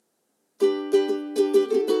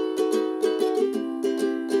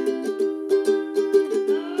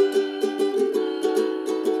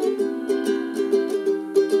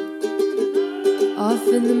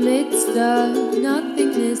in the midst of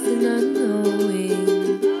nothingness and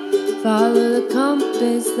unknowing. Follow the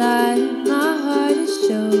compass that my heart is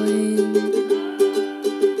showing.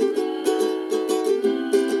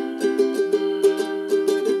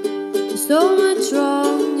 There's so much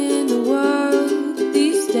wrong in the world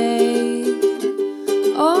these days.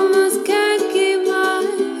 Almost can't keep my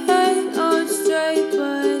head on straight,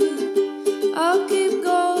 but I'll keep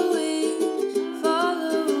going,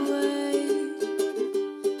 follow away.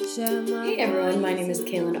 Hey everyone, my name is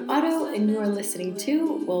Kaylin Otto, and you are listening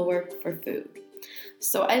to Will Work for Food.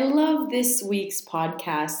 So I love this week's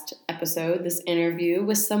podcast episode, this interview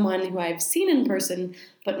with someone who I've seen in person,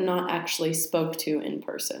 but not actually spoke to in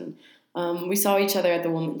person. We saw each other at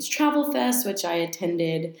the Women's Travel Fest, which I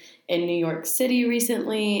attended in New York City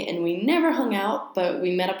recently, and we never hung out, but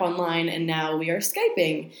we met up online, and now we are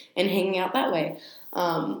Skyping and hanging out that way.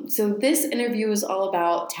 So this interview is all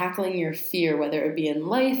about tackling your fear, whether it be in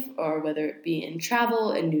life or whether it be in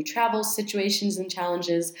travel and new travel situations and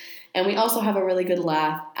challenges. And we also have a really good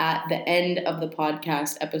laugh at the end of the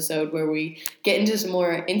podcast episode where we get into some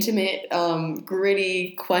more intimate,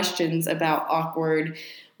 gritty questions about awkward,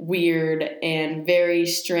 weird, and very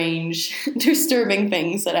strange, disturbing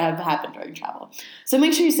things that have happened during travel. So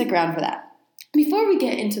make sure you stick around for that. Before we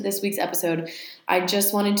get into this week's episode, I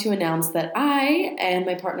just wanted to announce that I and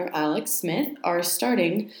my partner Alex Smith are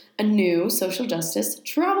starting a new social justice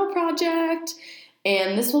travel project,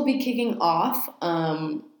 and this will be kicking off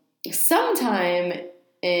sometime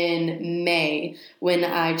in May when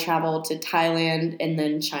I travel to Thailand and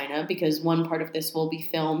then China, because one part of this will be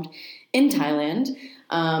filmed in Thailand.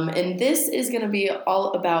 And this is going to be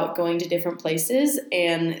all about going to different places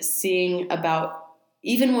and seeing about,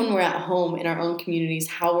 even when we're at home in our own communities,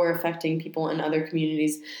 how we're affecting people in other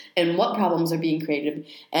communities and what problems are being created,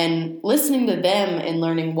 and listening to them and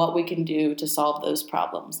learning what we can do to solve those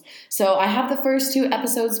problems. So I have the first 2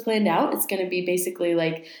 episodes planned out. It's going to be basically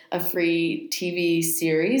like a free TV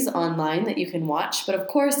series online that you can watch. But of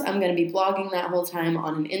course, I'm going to be blogging that whole time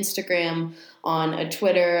on an Instagram, on a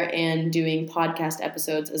Twitter, and doing podcast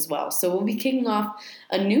episodes as well. So we'll be kicking off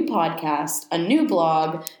a new podcast, a new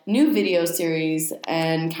blog, new video series,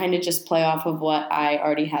 and kind of just play off of what I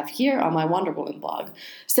already have here on my Wonder Woman blog.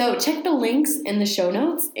 So check the links in the show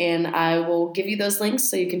notes, and I will give you those links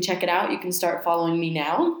so you can check it out. You can start following me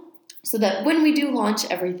now, so that when we do launch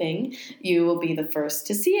everything, you will be the first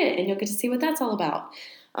to see it, and you'll get to see what that's all about.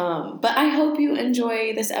 But I hope you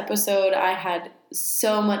enjoy this episode. I had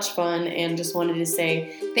so much fun and just wanted to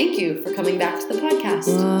say thank you for coming back to the podcast.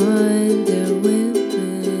 Wonder Women.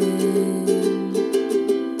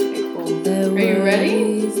 Okay, cool. Are you ready?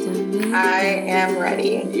 I am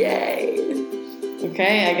ready. Yay.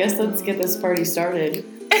 Okay, I guess let's get this party started.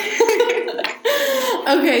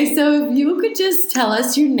 Okay, so if you could just tell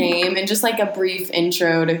us your name and just like a brief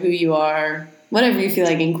intro to who you are, whatever you feel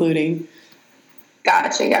like including.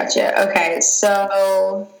 Gotcha. Okay,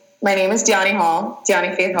 so my name is Deani Hall,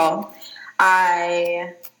 Deani Faith Hall.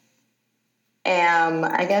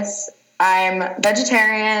 I'm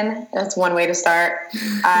vegetarian. That's one way to start.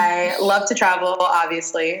 I love to travel,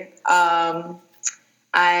 obviously.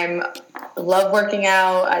 I love working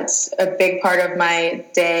out. It's a big part of my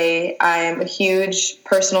day. I'm a huge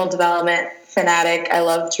personal development fanatic. I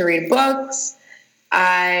love to read books.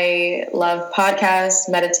 I love podcasts,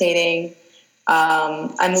 meditating.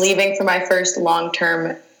 I'm leaving for my first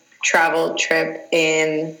long-term travel trip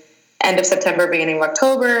in end of September, beginning of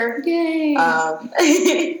October. Yay!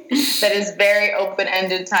 That is very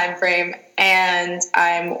open-ended time frame, and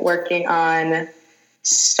I'm working on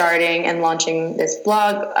starting and launching this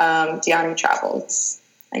blog, Deani Travels.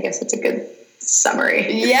 I guess that's a good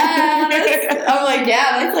summary. Yeah, I'm like,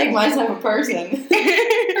 yeah, that's like my type of person.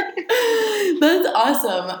 That's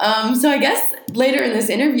awesome. So I guess later in this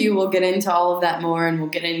interview, we'll get into all of that more, and we'll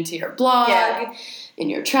get into your blog and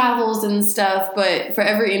your travels and stuff. But for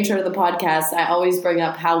every intro to the podcast, I always bring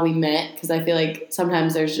up how we met, because I feel like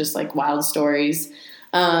sometimes there's just like wild stories.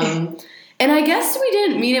 And I guess we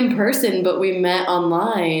didn't meet in person, but we met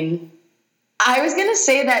online. I was going to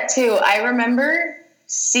say that too. I remember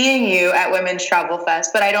seeing you at Women's Travel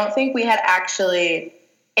Fest, but I don't think we had actually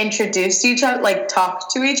introduced each other, like talked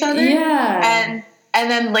to each other. Yeah. And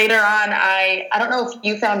then later on, I don't know if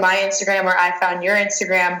you found my Instagram or I found your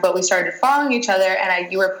Instagram, but we started following each other,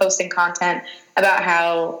 and you were posting content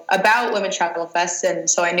about Women's Travel Fest, and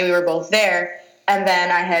so I knew we were both there. And then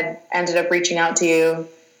I had ended up reaching out to you,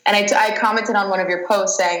 and I commented on one of your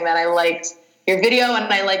posts saying that I liked your video and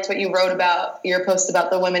I liked what you wrote about your post about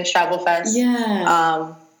the Women's Travel Fest.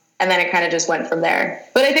 Yeah. And then it kind of just went from there.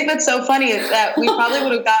 But I think that's so funny that we probably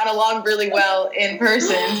would have gotten along really well in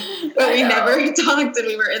person, but we never talked and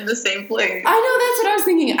we were in the same place. I know, that's what I was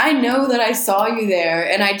thinking. I know that I saw you there,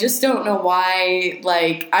 and I just don't know why.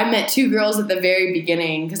 Like, I met 2 girls at the very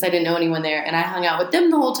beginning because I didn't know anyone there, and I hung out with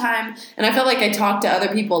them the whole time. And I felt like I talked to other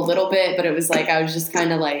people a little bit, but it was like I was just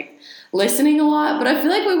kind of like listening a lot. But I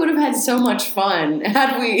feel like we would have had so much fun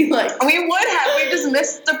had we like. We would have. We just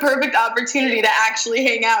missed the perfect opportunity to actually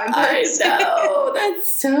hang out in person. I know,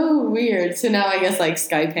 that's so weird. So now I guess like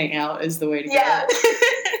Skype Hangout is the way to go. Yeah.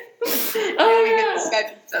 Oh, we yeah. get to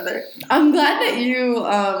Skype each other. I'm glad that you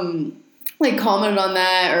like commented on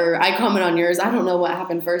that, or I commented on yours. I don't know what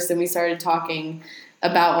happened first, and we started talking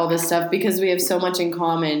about all this stuff because we have so much in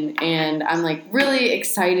common, and I'm like really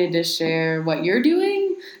excited to share what you're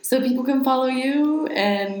doing so people can follow you.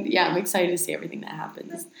 And yeah, I'm excited to see everything that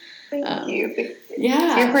happens. Thank you.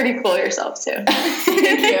 Yeah, you're pretty cool yourself too.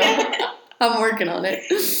 Thank you. I'm working on it.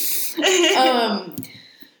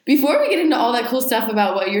 Before we get into all that cool stuff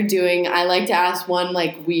about what you're doing, I like to ask one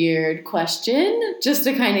like weird question just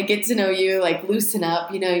to kind of get to know you, like loosen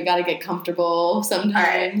up. You know, you got to get comfortable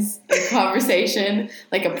sometimes in conversation,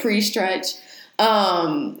 like a pre-stretch.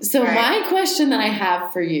 My question that I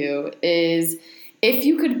have for you is, if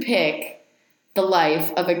you could pick the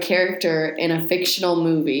life of a character in a fictional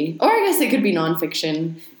movie, or I guess it could be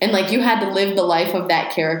nonfiction, and like you had to live the life of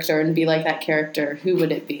that character and be like that character, who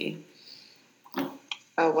would it be?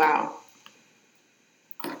 Oh, wow.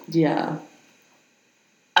 Yeah.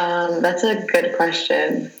 That's a good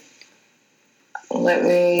question. From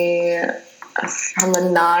a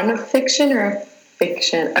non-fiction or a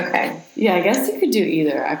fiction? Okay. Yeah, I guess you could do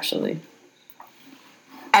either, actually.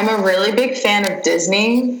 I'm a really big fan of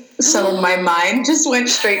Disney, so my mind just went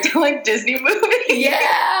straight to, like, Disney movies.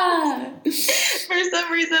 Yeah! For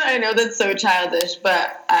some reason, I know that's so childish,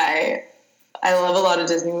 but I love a lot of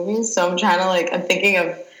Disney movies, so I'm trying to, like, I'm thinking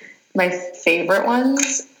of my favorite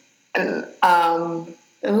ones. And,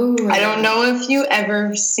 Ooh. I don't know if you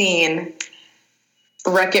ever seen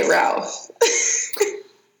Wreck-It Ralph.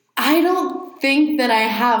 I don't think that I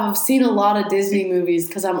have. I've seen a lot of Disney movies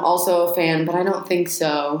because I'm also a fan, but I don't think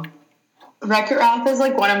so. Wreck-It Ralph is,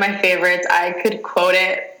 like, one of my favorites. I could quote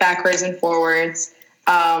it backwards and forwards.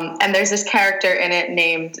 And there's this character in it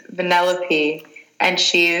named Vanellope, and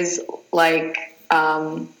she's like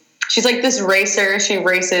this racer. She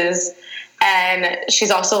races, and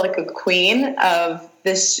she's also like a queen of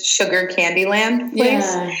this sugar candy land place.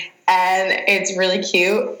 Yeah. And it's really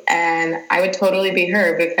cute, and I would totally be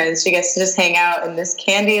her because she gets to just hang out in this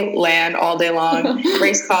candy land all day long,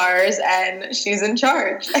 race cars, and she's in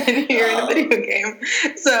charge, and you're in a video game.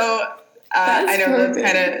 So I know perfect.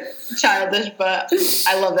 that's kind of childish, but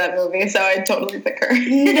I love that movie, so I'd totally pick her.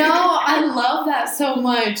 No, I love that so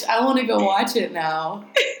much. I want to go watch it now.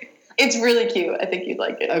 It's really cute. I think you'd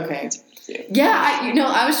like it. Okay. Yeah,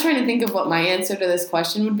 I was trying to think of what my answer to this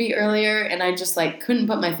question would be earlier, and I just like couldn't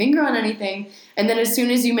put my finger on anything. And then as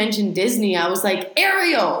soon as you mentioned Disney, I was like,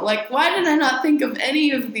 Ariel! Like, why did I not think of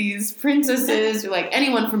any of these princesses or like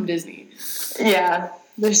anyone from Disney? Yeah,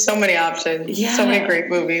 there's so many options. Yeah. So many great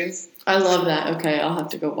movies. I love that. Okay, I'll have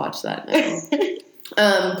to go watch that now.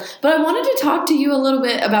 But I wanted to talk to you a little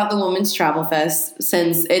bit about the Women's Travel Fest,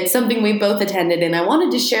 since it's something we both attended, and I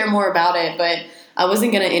wanted to share more about it, but I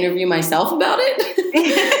wasn't going to interview myself about it.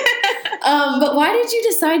 But why did you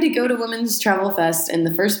decide to go to Women's Travel Fest in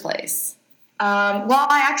the first place? Well,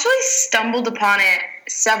 I actually stumbled upon it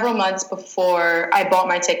several months before I bought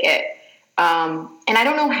my ticket. And I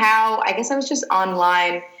don't know how. I guess I was just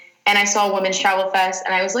online, and I saw Women's Travel Fest,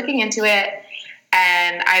 and I was looking into it,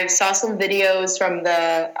 and I saw some videos from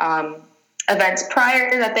the events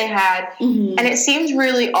prior that they had, and it seemed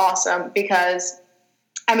really awesome because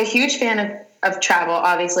I'm a huge fan of travel,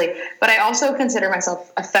 obviously, but I also consider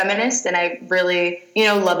myself a feminist, and I really,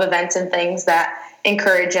 love events and things that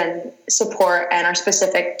encourage and support and are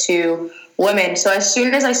specific to women. So as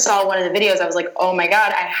soon as I saw one of the videos, I was like, oh my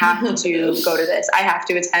God, I have to go to this. I have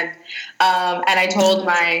to attend. And I told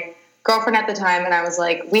my girlfriend at the time, and I was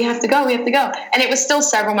like, we have to go. And it was still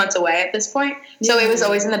several months away at this point. So it was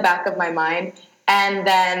always in the back of my mind. And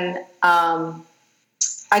then I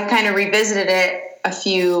kind of revisited it a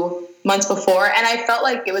few months before, and I felt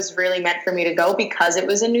like it was really meant for me to go because it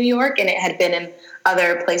was in New York, and it had been in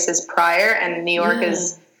other places prior, and New York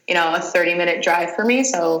is, a 30-minute drive for me,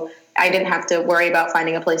 so I didn't have to worry about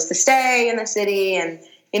finding a place to stay in the city and,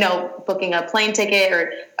 booking a plane ticket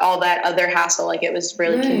or all that other hassle. Like, it was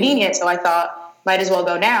really convenient, so I thought, might as well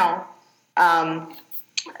go now,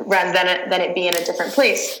 rather than it be in a different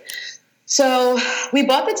place. So we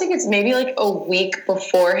bought the tickets maybe like a week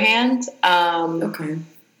beforehand. Okay.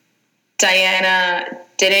 Diana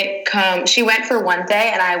didn't come. She went for one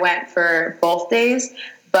day and I went for both days.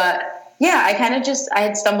 But yeah, I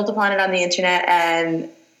had stumbled upon it on the internet and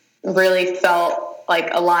really felt like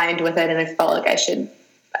aligned with it. And I felt like I should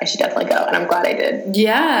definitely go. And I'm glad I did.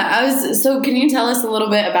 Yeah. So can you tell us a little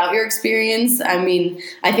bit about your experience? I mean,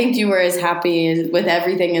 I think you were as happy with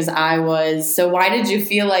everything as I was. So why did you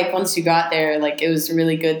feel like once you got there, like it was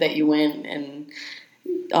really good that you went and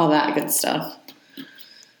all that good stuff?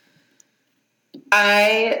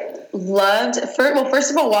 I loved,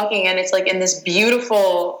 first of all, walking in, it's like in this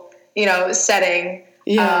beautiful, setting.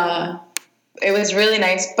 Yeah. It was really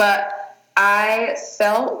nice, but I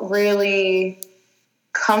felt really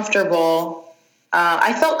comfortable.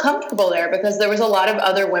 I felt comfortable there because there was a lot of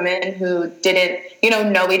other women who didn't,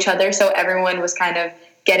 know each other. So everyone was kind of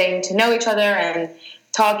getting to know each other and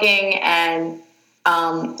talking. And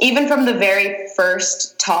even from the very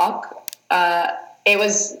first talk, it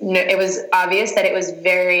was obvious that it was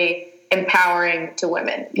very empowering to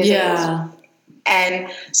women. Yeah.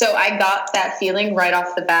 And so I got that feeling right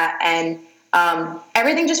off the bat. And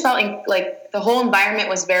everything just felt like the whole environment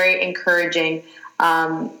was very encouraging.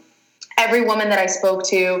 Every woman that I spoke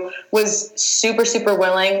to was super, super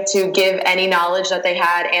willing to give any knowledge that they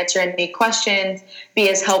had, answer any questions, be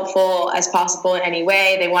as helpful as possible in any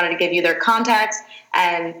way. They wanted to give you their contacts.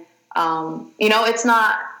 And, it's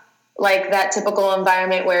not like that typical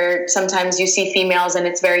environment where sometimes you see females and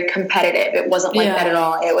it's very competitive. It wasn't like that at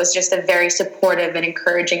all. It was just a very supportive and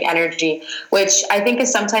encouraging energy, which I think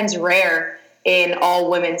is sometimes rare in all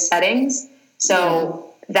women's settings. So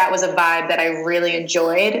that was a vibe that I really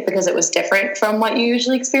enjoyed because it was different from what you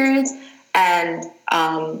usually experience. And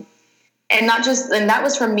that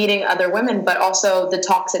was from meeting other women, but also the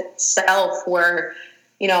talks itself were,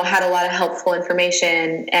 had a lot of helpful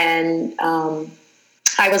information. And,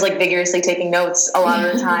 I was like vigorously taking notes a lot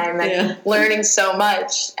of the time and learning so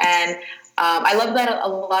much. And I love that a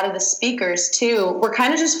lot of the speakers too were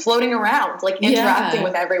kind of just floating around, like interacting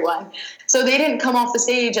with everyone. So they didn't come off the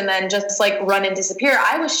stage and then just like run and disappear.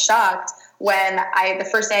 I was shocked when the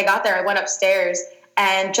first day I got there, I went upstairs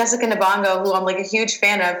and Jessica Nabongo, who I'm like a huge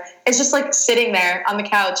fan of, is just like sitting there on the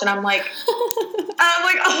couch. And I'm like,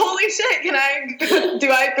 holy shit, do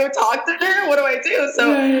I go talk to her? What do I do?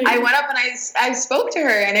 So I went up and I spoke to her,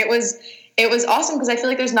 and it was awesome because I feel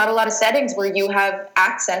like there's not a lot of settings where you have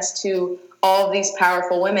access to all of these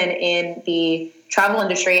powerful women in the travel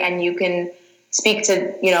industry, and you can speak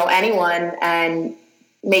to, anyone and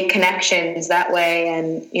make connections that way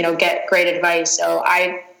and, get great advice. So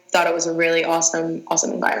I thought it was a really awesome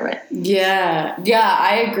environment. Yeah,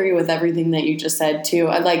 I agree with everything that you just said too.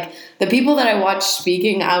 I like the people that I watched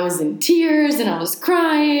speaking, I was in tears and I was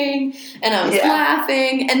crying and I was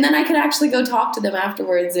laughing, and then I could actually go talk to them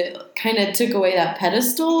afterwards. It kind of took away that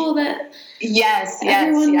pedestal that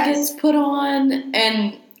everyone gets put on.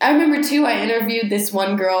 And I remember too, I interviewed this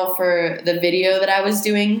one girl for the video that I was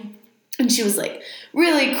doing, and she was like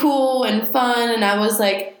really cool and fun. And I was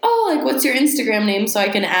like, oh, like, what's your Instagram name so I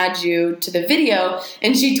can add you to the video?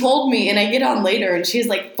 And she told me, and I get on later and she has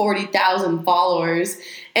like 40,000 followers.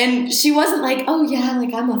 And she wasn't like, oh yeah,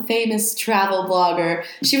 like I'm a famous travel blogger.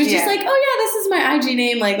 She was just like, oh yeah, this is my IG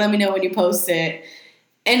name. Like, let me know when you post it.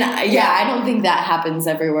 And I don't think that happens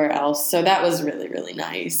everywhere else. So that was really, really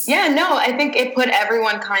nice. Yeah, no, I think it put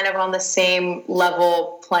everyone kind of on the same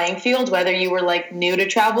level playing field, whether you were like new to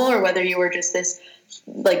travel or whether you were just this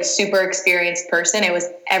like super experienced person.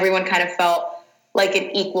 Everyone kind of felt like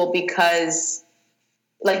an equal because,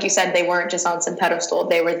 like you said, they weren't just on some pedestal.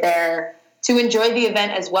 They were there to enjoy the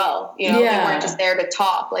event as well. They weren't just there to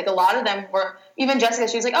talk. Like a lot of them were, even Jessica,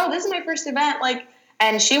 she was like, oh, this is my first event. Like,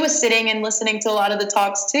 and she was sitting and listening to a lot of the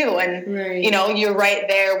talks too. And, you're right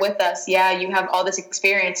there with us. Yeah, you have all this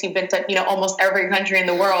experience. You've been to, almost every country in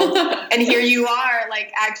the world. And here you are,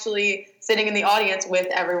 like, actually sitting in the audience with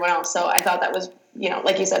everyone else. So I thought that was,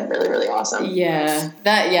 like you said, really, really awesome. Yeah,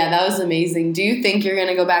 that was amazing. Do you think you're going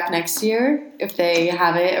to go back next year if they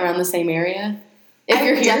have it around the same area?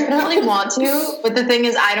 I definitely want to, but the thing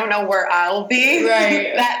is, I don't know where I'll be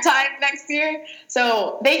that time next year.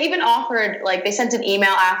 So they even offered, like, they sent an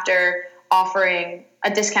email after offering a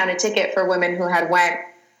discounted ticket for women who had went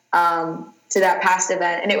to that past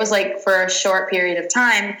event. And it was, like, for a short period of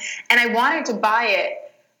time. And I wanted to buy it,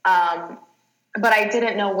 but I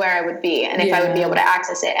didn't know where I would be and if I would be able to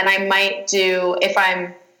access it. And I might do, if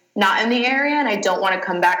I'm not in the area and I don't want to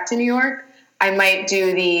come back to New York, I might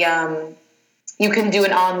do the you can do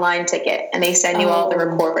an online ticket and they send you all the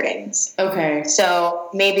recordings. Okay. So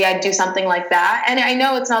maybe I'd do something like that. And I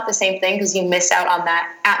know it's not the same thing because you miss out on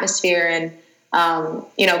that atmosphere and,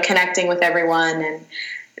 connecting with everyone and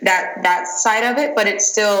that side of it, but it's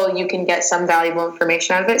still, you can get some valuable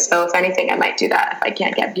information out of it. So if anything, I might do that if I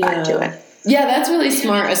can't get back to it. Yeah, that's really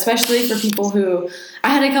smart, especially for people who, I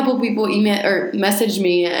had a couple people email or message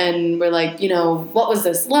me and were like, what was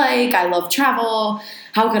this like? I love travel.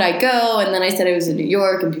 How could I go? And then I said I was in New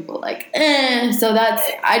York and people were like, So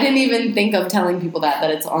I didn't even think of telling people that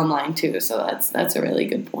it's online too. So that's a really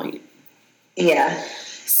good point. Yeah.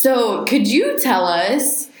 So could you tell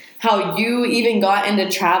us how you even got into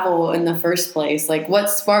travel in the first place? Like, what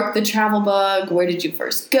sparked the travel bug? Where did you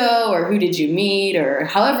first go? Or who did you meet? Or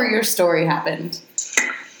however your story happened.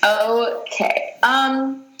 Okay.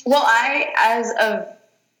 Well, as of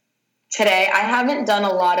today, I haven't done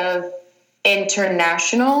a lot of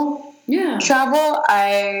international travel.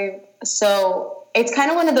 So it's kind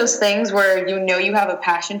of one of those things where you have a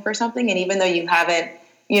passion for something, and even though you haven't,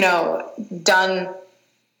 done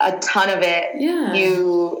a ton of it,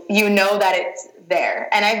 you know that it's there.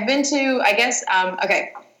 And I've been to, I guess,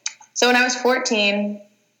 so when I was 14,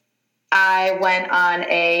 I went on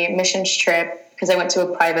a missions trip because I went to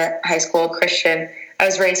a private high school, Christian. I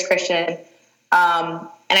was raised Christian.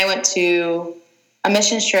 And I went to a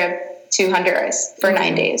missions trip to Honduras for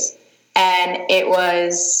 9 days. And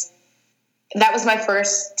that was my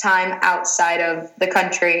first time outside of the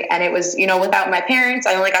country. And it was, without my parents.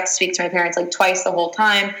 I only got to speak to my parents like twice the whole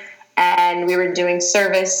time. And we were doing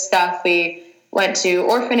service stuff. We went to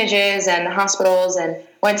orphanages and hospitals and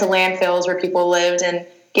went to landfills where people lived and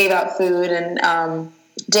gave out food and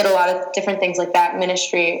did a lot of different things like that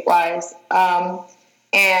ministry-wise.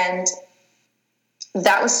 And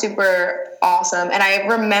that was super awesome. And I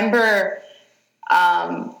remember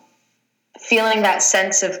feeling that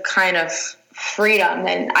sense of kind of freedom.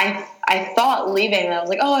 And I thought leaving, I was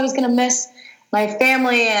like, I was going to miss my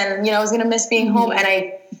family and, I was going to miss being home. And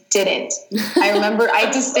I didn't. I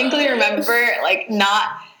distinctly remember like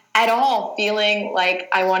not at all feeling like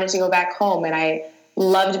I wanted to go back home. And I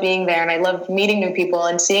loved being there and I loved meeting new people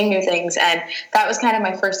and seeing new things. And that was kind of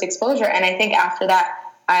my first exposure. And I think after that,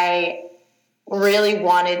 I really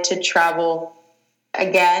wanted to travel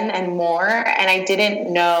again and more. And I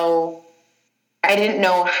didn't know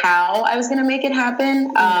how I was going to make it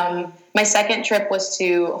happen. My second trip was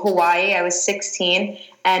to Hawaii. I was 16,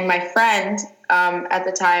 and my friend at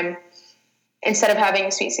the time, instead of having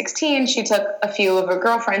a sweet 16, she took a few of her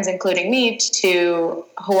girlfriends, including me, to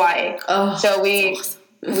Hawaii. So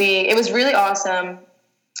it was really awesome.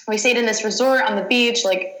 We stayed in this resort on the beach.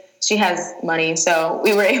 Like, she has money, so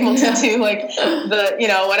we were able to do like the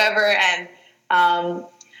whatever. And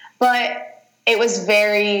but it was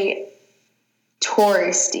very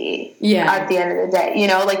touristy at the end of the day,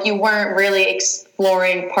 like you weren't really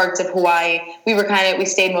exploring parts of Hawaii. We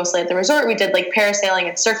stayed mostly at the resort. We did like parasailing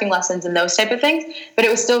and surfing lessons and those type of things, but it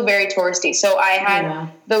was still very touristy. So I had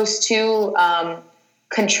those two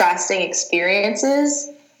contrasting experiences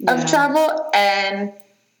of travel. And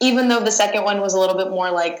even though the second one was a little bit more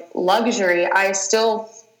like luxury, I still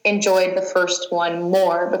enjoyed the first one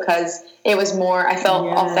more because it was more, I felt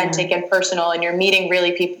authentic and personal, and you're meeting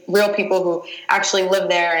real people who actually live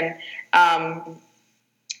there. And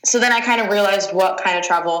so then I kind of realized what kind of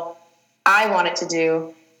travel I wanted to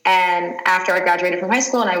do. And after I graduated from high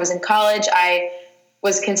school and I was in college, I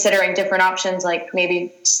was considering different options, like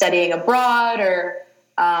maybe studying abroad or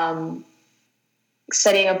I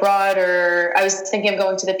was thinking of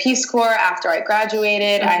going to the Peace Corps after I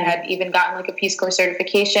graduated. I had even gotten like a Peace Corps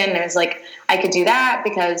certification, and I was like, I could do that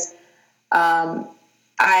because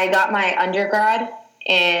I got my undergrad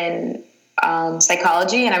in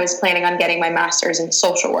psychology, and I was planning on getting my master's in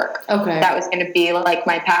social work. That was going to be like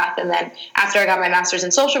my path. And then after I got my master's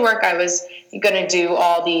in social work, I was going to do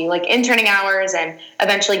all the like interning hours and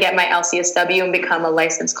eventually get my LCSW and become a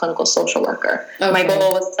licensed clinical social worker. My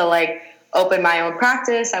goal was to like open my own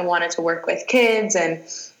practice. I wanted to work with kids and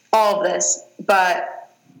all of this, but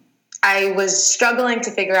I was struggling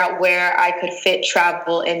to figure out where I could fit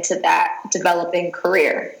travel into that developing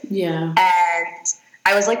career. And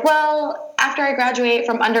I was like, well, after I graduate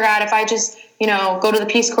from undergrad, if I just, go to the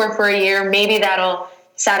Peace Corps for a year, maybe that'll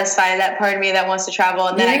satisfy that part of me that wants to travel,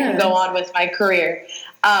 and then I can go on with my career.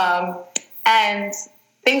 And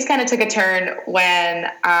things kind of took a turn when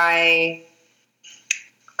I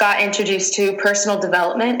got introduced to personal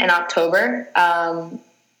development in October.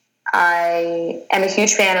 I am a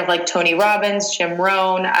huge fan of like Tony Robbins, Jim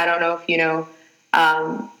Rohn. I don't know if you know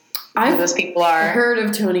who those people are. I've heard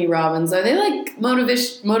of Tony Robbins. Are they like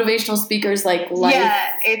motivational speakers, like life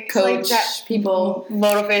it's coach like that people?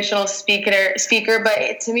 Motivational speaker,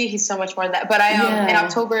 but to me, he's so much more than that. But in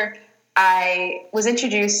October, I was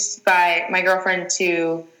introduced by my girlfriend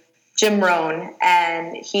to Jim Rohn,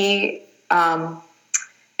 and he, it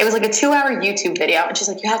was like a 2-hour YouTube video, and she's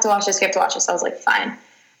like, you have to watch this. So I was like, fine.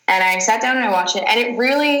 And I sat down and I watched it, and it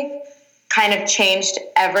really kind of changed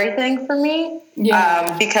everything for me.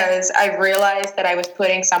 Because I realized that I was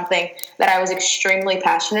putting something that I was extremely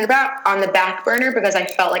passionate about on the back burner because I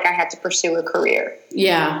felt like I had to pursue a career.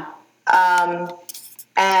 Yeah. And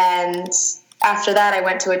after that, I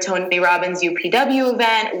went to a Tony Robbins UPW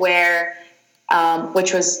event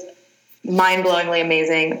which was mind-blowingly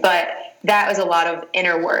amazing, but that was a lot of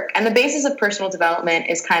inner work. And the basis of personal development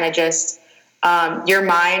is kind of just your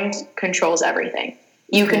mind controls everything.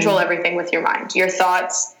 You control everything with your mind. Your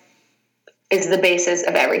thoughts is the basis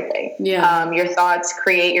of everything. Yeah. Your thoughts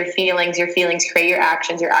create your feelings create your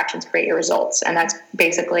actions create your results. And that's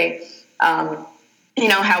basically, how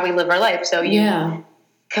we live our life. So you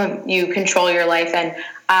control your life. And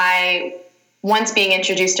once being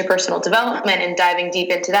introduced to personal development and diving deep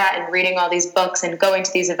into that and reading all these books and going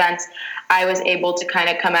to these events, I was able to kind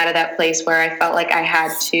of come out of that place where I felt like I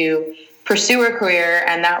had to pursue a career.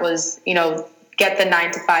 And that was, get the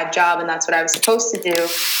 9-to-5 job. And that's what I was supposed to do.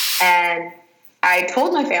 And I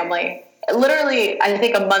told my family, literally, I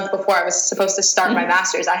think a month before I was supposed to start my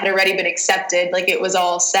master's, I had already been accepted. Like, it was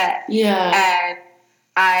all set. Yeah. And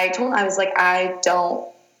I told them, I was like, at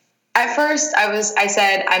first I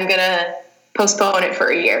said, I'm going to postpone it for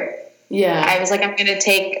a year. Yeah. I was like, I'm going to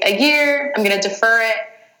take a year, I'm going to defer it,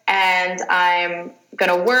 and I'm going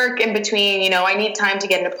to work in between. I need time to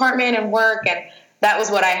get an apartment and work. And that was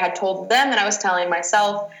what I had told them, and I was telling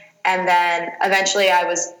myself. And then eventually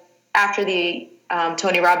after the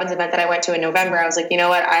Tony Robbins event that I went to in November, I was like, you know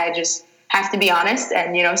what, I just have to be honest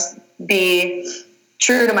and, be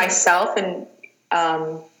true to myself. And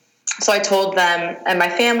so I told them and my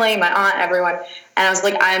family, my aunt, everyone, and I was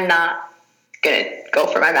like, I'm not going to go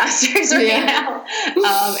for my master's right now.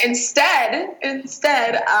 Instead,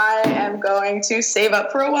 I am going to save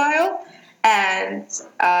up for a while and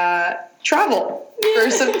travel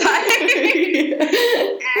for some time.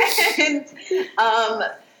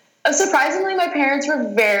 And surprisingly, my parents were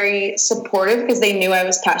very supportive because they knew I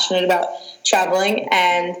was passionate about traveling,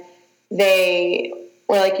 and they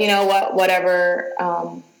were like, whatever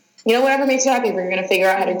makes you happy, we're going to figure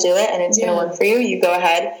out how to do it, and it's going to work for you. You go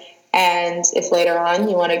ahead, and if later on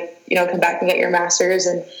you want to, come back and get your master's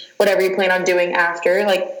and whatever you plan on doing after,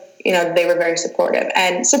 they were very supportive.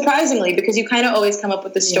 And surprisingly, because you kind of always come up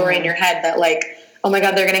with the story in your head that oh my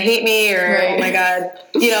God, they're going to hate me, or oh my God,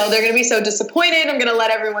 they're going to be so disappointed, I'm going to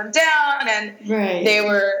let everyone down. And they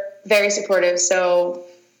were very supportive. So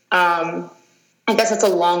I guess that's a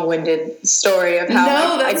long-winded story of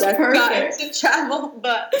how I got into travel,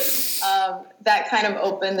 but that kind of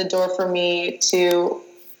opened the door for me to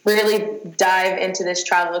really dive into this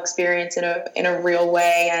travel experience in a real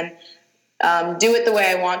way, and do it the way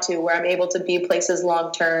I want to, where I'm able to be places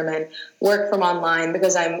long term and work from online,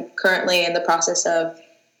 because I'm currently in the process of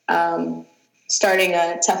starting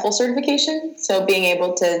a TEFL certification, so being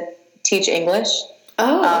able to teach English.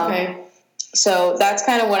 Oh, okay. So that's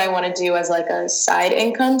kind of what I want to do as a side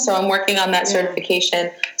income. So I'm working on that certification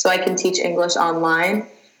so I can teach English online.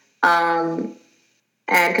 And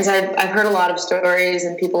because I've heard a lot of stories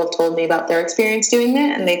and people have told me about their experience doing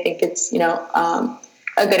it, and they think it's,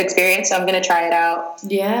 a good experience. So I'm going to try it out.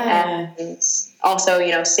 Yeah. And also,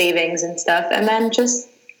 savings and stuff, and then just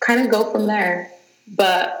kind of go from there.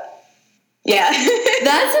 But yeah.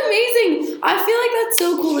 That's amazing. I feel like that's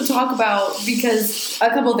so cool to talk about, because a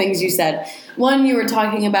couple things you said. One, you were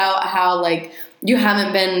talking about how you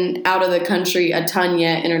haven't been out of the country a ton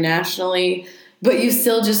yet internationally, but you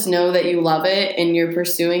still just know that you love it and you're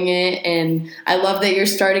pursuing it. And I love that you're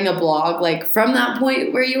starting a blog from that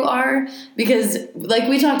point where you are, because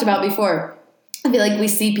we talked about before, I feel like we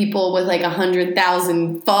see people with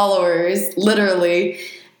 100,000 followers, literally,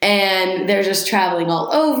 and they're just traveling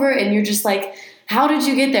all over, and you're just how did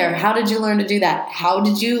you get there? How did you learn to do that? How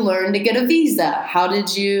did you learn to get a visa? How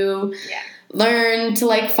did you learn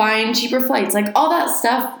to find cheaper flights? All that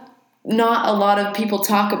stuff not a lot of people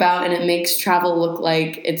talk about, and it makes travel look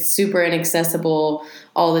like it's super inaccessible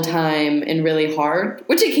all the time and really hard,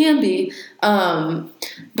 which it can be.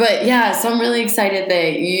 But yeah, so I'm really excited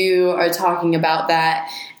that you are talking about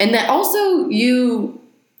that, and that also you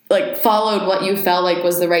followed what you felt like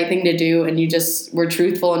was the right thing to do, and you just were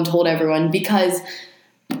truthful and told everyone, because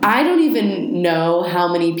I don't even know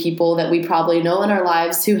how many people that we probably know in our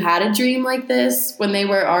lives who had a dream like this when they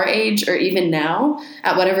were our age or even now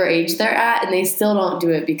at whatever age they're at, and they still don't do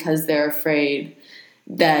it because they're afraid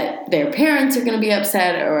that their parents are going to be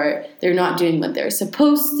upset or they're not doing what they're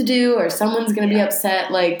supposed to do or someone's going to be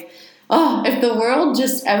upset. Like, oh, if the world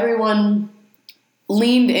just everyone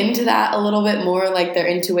leaned into that a little bit more, like their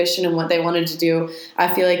intuition and what they wanted to do,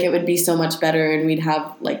 I feel like it would be so much better and we'd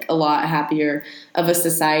have like a lot happier of a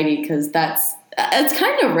society, because it's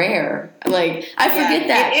kind of rare. Like, I forget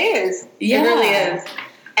that. It is. Yeah. It really is.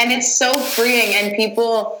 And it's so freeing, and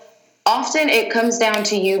people, often it comes down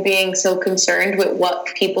to you being so concerned with what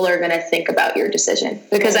people are going to think about your decision.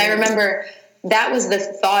 Because I remember that was the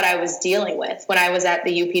thought I was dealing with when I was at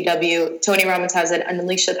the UPW. Tony Robbins has an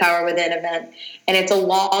Unleash the Power Within event, and it's a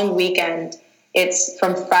long weekend. It's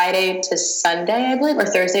from Friday to Sunday, I believe, or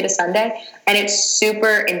Thursday to Sunday, and it's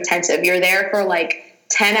super intensive. You're there for like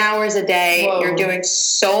 10 hours a day. Whoa. You're doing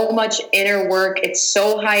so much inner work. It's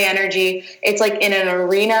so high energy. It's like in an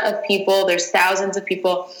arena of people. There's thousands of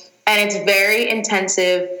people, and it's very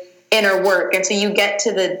intensive inner work. And so you get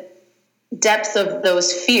to the depth of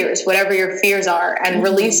those fears, whatever your fears are, and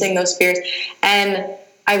releasing those fears. And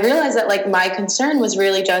I realized that like my concern was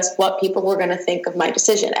really just what people were going to think of my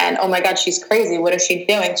decision. And oh my God, she's crazy. What is she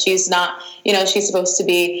doing? She's not, she's supposed to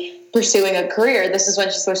be pursuing a career. This is when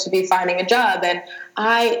she's supposed to be finding a job. And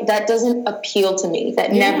that doesn't appeal to me.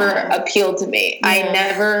 That never appealed to me. Yeah. I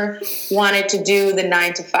never wanted to do the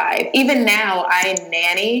 9 to 5. Even now I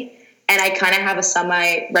nanny and I kind of have a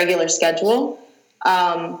semi-regular schedule.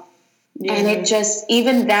 And it just,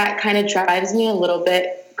 even that kind of drives me a little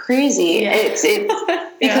bit crazy. Yeah. It's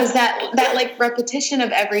because that like repetition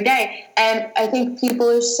of every day. And I think people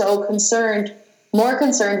are so more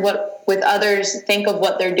concerned with others think of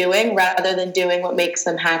what they're doing rather than doing what makes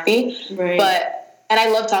them happy. Right. And I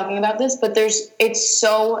love talking about this, but it's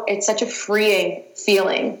such a freeing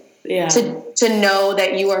feeling to know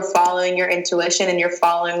that you are following your intuition and you're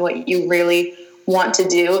following what you really want to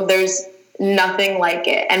do. There's nothing like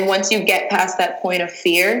it. And once you get past that point of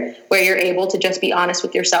fear where you're able to just be honest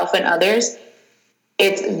with yourself and others,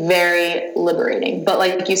 it's very liberating. But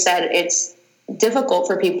like you said, it's difficult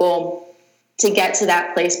for people to get to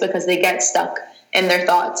that place because they get stuck in their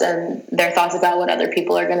thoughts and their thoughts about what other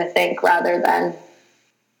people are going to think rather than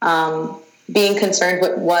being concerned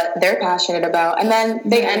with what they're passionate about. And then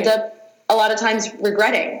they end up a lot of times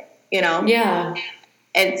regretting, Yeah.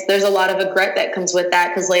 And there's a lot of regret that comes with that,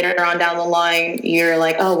 because later on down the line, you're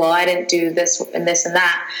like, oh, well, I didn't do this and this and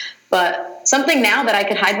that. But something now that I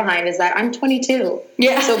can hide behind is that I'm 22.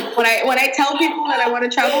 Yeah. So when I tell people that I want to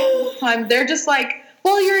travel full time, they're just like,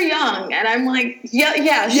 well, you're young. And I'm like, yeah,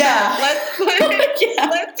 sure. Let's put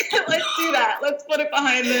it, let's do that. Let's put it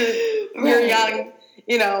behind you're young,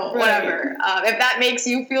 whatever. If that makes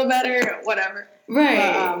you feel better, whatever. Right.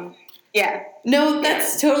 But, yeah. No,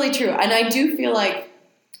 that's totally true. And I do feel like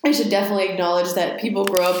I should definitely acknowledge that people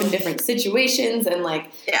grow up in different situations and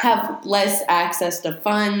have less access to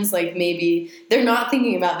funds. Like maybe they're not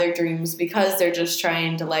thinking about their dreams because they're just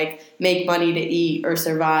trying to make money to eat or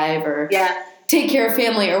survive or take care of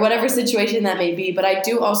family or whatever situation that may be. But I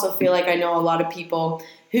do also feel like I know a lot of people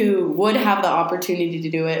who would have the opportunity to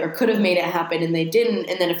do it or could have made it happen and they didn't.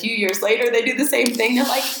 And then a few years later, they do the same thing. They're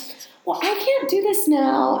like, well, I can't do this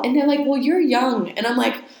now. And they're like, well, you're young. And I'm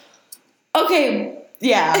like, okay,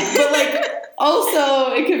 yeah. But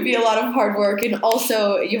also it could be a lot of hard work. And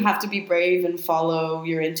also you have to be brave and follow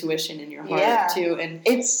your intuition and your heart too. And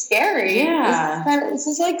it's scary. Yeah. This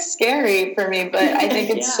is like scary for me, but I think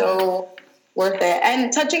it's so worth it.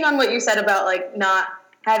 And touching on what you said about not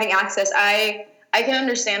having access, I can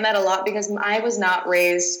understand that a lot because I was not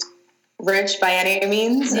raised rich by any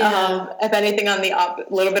means. If anything, on the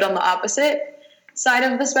little bit on the opposite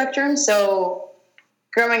side of the spectrum. So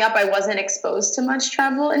growing up, I wasn't exposed to much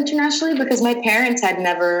travel internationally because my parents had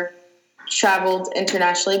never traveled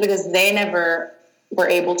internationally because they never were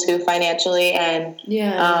able to financially. And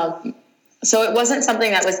so it wasn't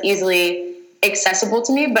something that was easily accessible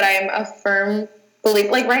to me, but I'm a firm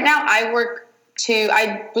believer. Like right now I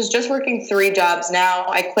was just working 3 jobs. Now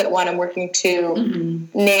I quit one. I'm working 2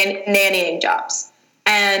 nannying jobs.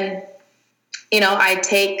 And, I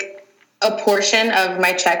take a portion of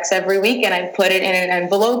my checks every week and I put it in an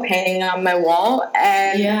envelope hanging on my wall.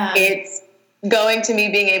 And it's going to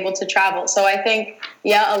me being able to travel. So I think,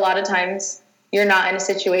 a lot of times you're not in a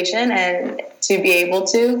situation and to be able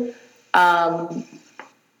to, and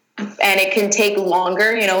it can take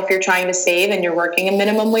longer, if you're trying to save and you're working a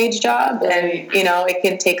minimum wage job, and, it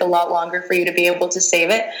can take a lot longer for you to be able to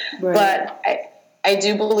save it. Right. But I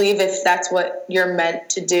do believe if that's what you're meant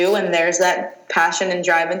to do and there's that passion and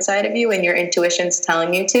drive inside of you and your intuition's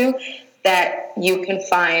telling you to, that you can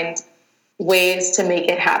find ways to make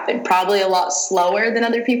it happen. Probably a lot slower than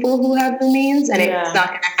other people who have the means, and it's not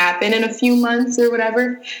going to happen in a few months or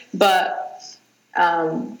whatever. But,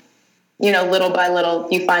 little by little,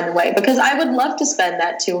 you find a way. Because I would love to spend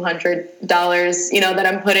that $200, that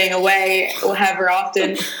I'm putting away however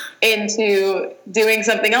often into doing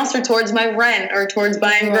something else or towards my rent or towards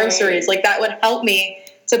buying groceries. Like, that would help me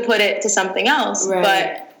to put it to something else.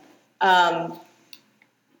 Right. But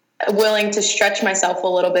willing to stretch myself a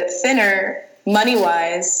little bit thinner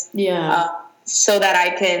money-wise so that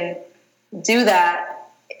I can do that.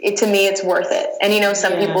 To me, it's worth it. And,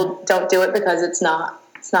 some people don't do it because it's not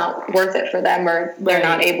worth it for them or they're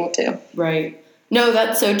not able to. Right. No,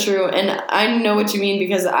 that's so true. And I know what you mean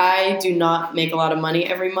because I do not make a lot of money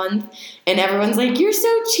every month. And everyone's like, you're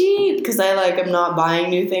so cheap because I'm not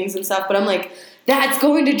buying new things and stuff. But I'm like, that's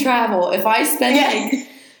going to travel. If I spend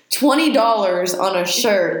 $20 on a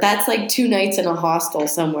shirt, that's like 2 nights in a hostel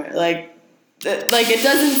somewhere. Like it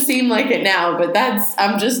doesn't seem like it now, but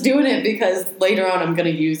I'm just doing it because later on I'm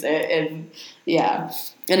going to use it. And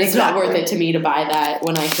and it's not worth it to me to buy that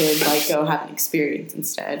when I could go have an experience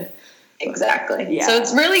instead. Exactly. Yeah. So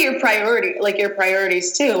it's really your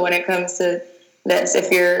priorities too when it comes to this.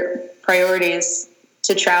 If your priority is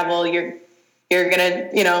to travel, you're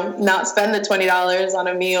gonna not spend the $20 on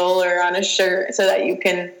a meal or on a shirt so that you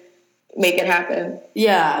can make it happen.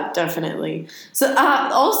 Yeah, definitely. So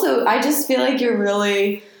also, I just feel like you're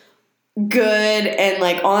really good and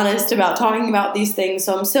honest about talking about these things.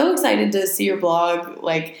 So I'm so excited to see your blog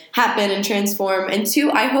happen and transform. And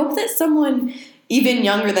 2, I hope that someone even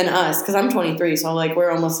younger than us, because I'm 23, so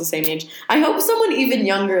we're almost the same age. I hope someone even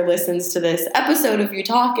younger listens to this episode of you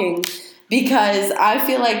talking, because I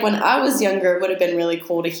feel like when I was younger, it would have been really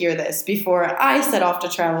cool to hear this before I set off to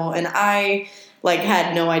travel and I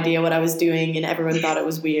had no idea what I was doing and everyone thought it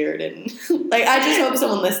was weird. And I just hope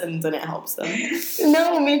someone listens and it helps them.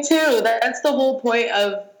 No, me too. That's the whole point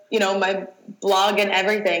of, my blog and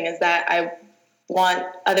everything, is that I want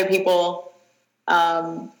other people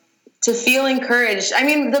to feel encouraged. I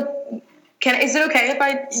mean, is it okay if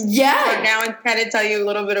I start now and kind of tell you a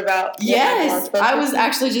little bit about Yes, I was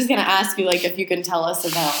actually just going to ask you if you can tell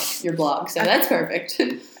us about your blog. So that's perfect.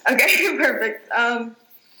 Okay, perfect.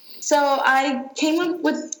 So I came up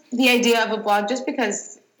with the idea of a blog just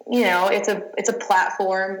because, it's a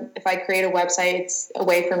platform. If I create a website, it's a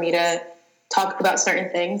way for me to talk about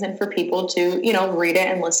certain things and for people to, read it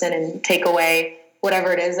and listen and take away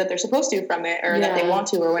whatever it is that they're supposed to from it or that they want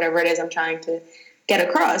to or whatever it is I'm trying to get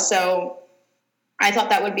across. So I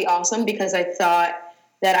thought that would be awesome because I thought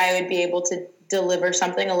that I would be able to deliver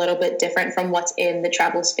something a little bit different from what's in the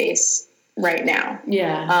travel space right now.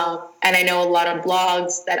 Yeah. And I know a lot of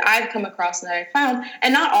blogs that I've come across and that I found,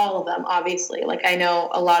 and not all of them, obviously. I know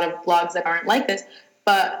a lot of blogs that aren't like this,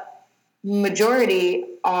 but majority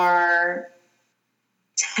are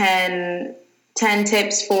 10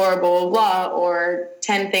 tips for blah, blah, blah, or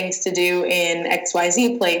 10 things to do in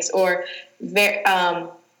XYZ place, or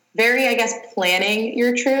very, I guess, planning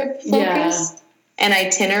your trip focused and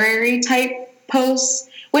itinerary type posts,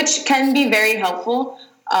 which can be very helpful.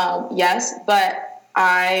 Yes, but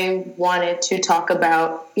I wanted to talk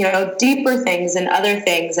about, deeper things and other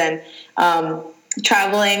things and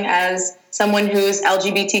traveling as someone who's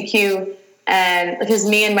LGBTQ, and because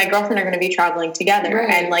me and my girlfriend are going to be traveling together.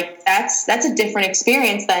 Right. And that's a different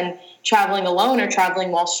experience than traveling alone or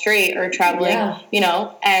traveling while straight or traveling,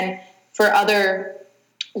 and for other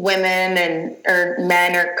women or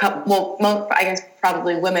men or I guess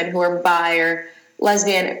probably women who are bi or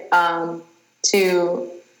lesbian,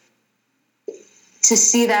 to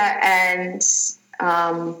see that and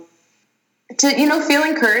to feel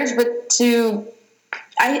encouraged, but I'm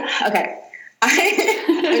trying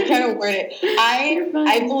to word it.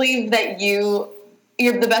 I believe that you're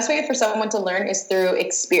the best way for someone to learn is through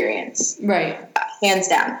experience, right? Hands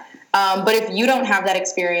down. But if you don't have that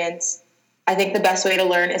experience, I think the best way to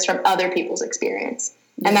learn is from other people's experience.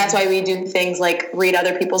 And that's why we do things like read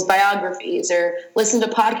other people's biographies or listen to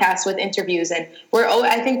podcasts with interviews. And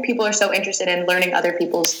I think people are so interested in learning other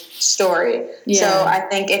people's story. Yeah. So I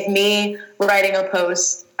think if me writing a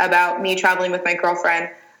post about me traveling with my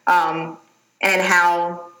girlfriend, and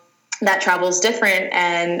how that travel is different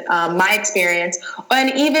and my experience,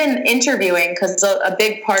 and even interviewing, because a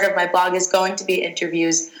big part of my blog is going to be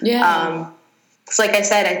interviews. Yeah. So like I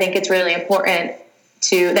said, I think it's really important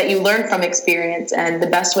that you learn from experience, and the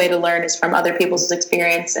best way to learn is from other people's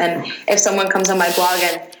experience. And if someone comes on my blog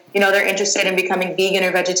and they're interested in becoming vegan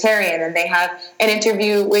or vegetarian, and they have an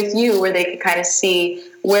interview with you where they can kind of see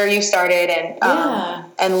where you started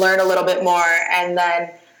and learn a little bit more. And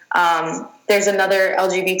then there's another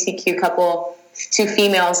LGBTQ couple, 2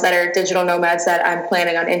 females that are digital nomads that I'm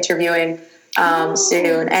planning on interviewing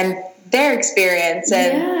soon, and their experience.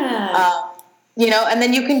 And and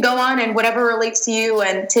then you can go on and whatever relates to you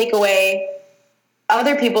and take away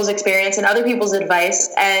other people's experience and other people's advice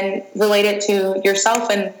and relate it to yourself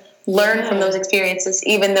and learn from those experiences,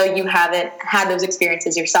 even though you haven't had those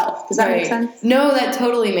experiences yourself. Does that make sense? No, that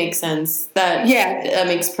totally makes sense. That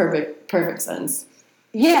makes perfect sense.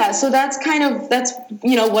 Yeah, so that's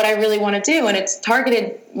what I really want to do, and it's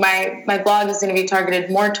targeted. My blog is going to be targeted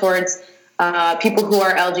more towards people who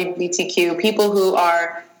are LGBTQ, people who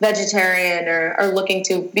are vegetarian or are looking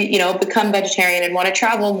to become vegetarian and want to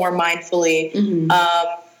travel more mindfully.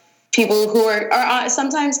 People who are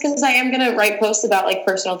sometimes, because I am going to write posts about like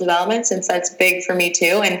personal development, since that's big for me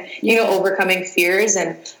too, and overcoming fears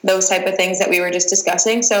and those type of things that we were just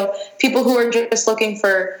discussing. So people who are just looking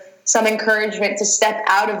for some encouragement to step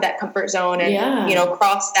out of that comfort zone and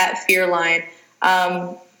cross that fear line.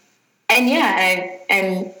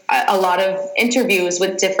 And a lot of interviews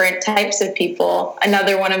with different types of people.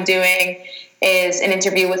 Another one I'm doing is an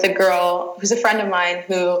interview with a girl who's a friend of mine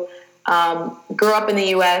who grew up in the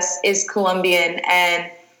U.S., is Colombian,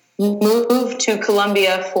 and moved to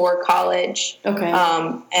Colombia for college. Okay.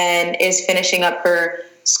 And is finishing up her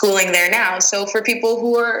schooling there now. So for people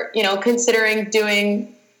who are, considering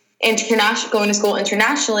going to school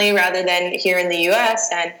internationally rather than here in the U.S.,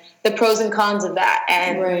 and the pros and cons of that,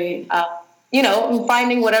 and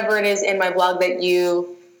finding whatever it is in my blog that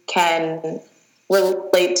you can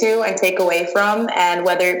relate to and take away from, and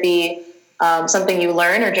whether it be something you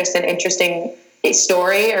learn or just an interesting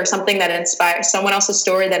story or something that inspires someone else's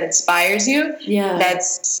story that inspires you. Yeah,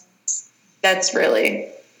 that's really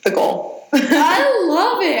the goal. I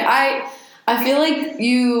love it. I feel like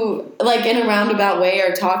you, like in a roundabout way,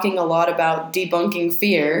 are talking a lot about debunking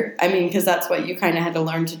fear. I mean, because that's what you kind of had to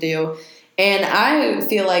learn to do. And I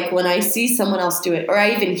feel like when I see someone else do it, or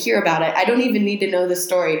I even hear about it, I don't even need to know the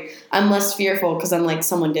story. I'm less fearful because I'm like,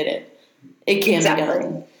 someone did it. It can be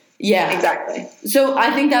done. Yeah. Exactly. So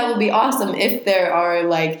I think that would be awesome if there are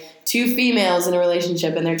like 2 females in a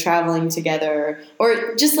relationship and they're traveling together,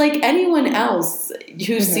 or just like anyone else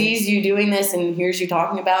who sees you doing this and hears you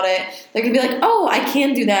talking about it, they could be like, oh, I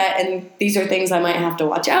can do that. And these are things I might have to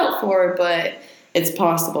watch out for, but it's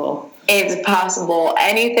possible. It's possible.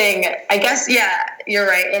 Anything, I guess, you're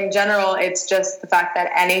right. In general, it's just the fact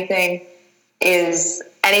that anything is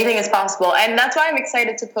possible. And that's why I'm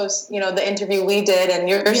excited to post, the interview we did and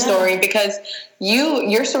your story, because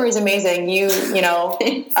your story is amazing. This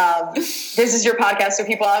is your podcast, so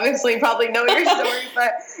people obviously probably know your story,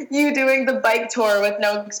 but you doing the bike tour with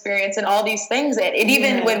no experience and all these things. It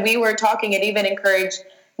even, when we were talking, it even encouraged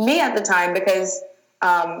me at the time, because,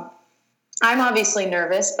 I'm obviously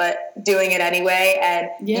nervous, but doing it anyway. And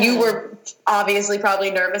you were obviously probably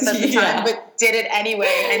nervous at the time, but did it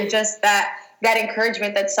anyway. And just that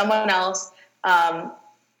encouragement that someone else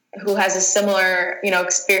who has a similar,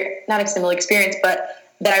 experience, not a similar experience, but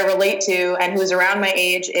that I relate to and who's around my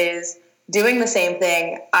age is doing the same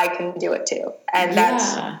thing, I can do it too. And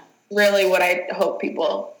that's really what I hope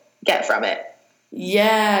people get from it.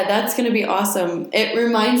 Yeah, that's going to be awesome. It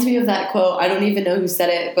reminds me of that quote. I don't even know who said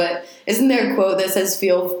it, but isn't there a quote that says,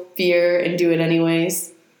 feel fear and do it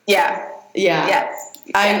anyways? Yeah. Yes.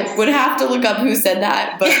 I would have to look up who said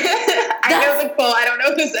that, but I know the quote. I don't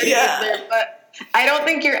know who said it either, but I don't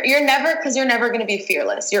think you're never going to be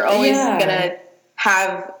fearless. You're always going to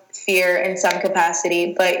have fear in some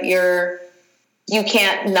capacity, but you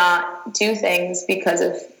can't not do things because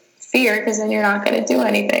of fear, because then you're not going to do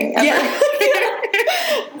anything ever.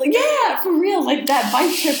 Yeah, for real. Like that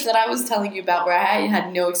bike trip that I was telling you about where I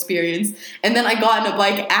had no experience, and then I got in a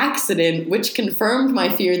bike accident, which confirmed my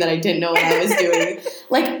fear that I didn't know what I was doing.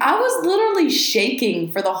 Like, I was literally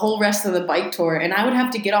shaking for the whole rest of the bike tour, and I would have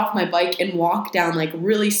to get off my bike and walk down like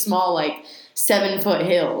really small, like 7-foot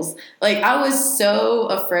hills. Like, I was so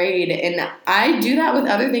afraid, and I do that with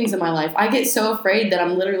other things in my life. I get so afraid that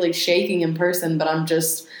I'm literally shaking in person, but I'm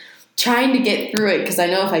just trying to get through it, because I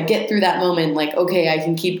know if I get through that moment, like, okay, I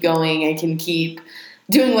can keep going, I can keep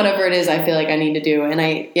doing whatever it is I feel like I need to do. And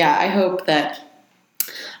I hope that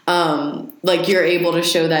like you're able to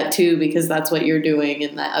show that too, because that's what you're doing,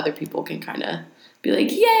 and that other people can kind of be like,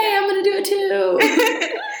 yay, I'm gonna do it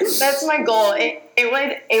too. That's my goal.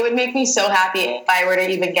 It would make me so happy if I were to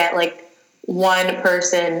even get like one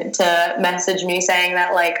person to message me saying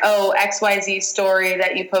that, like, oh, XYZ story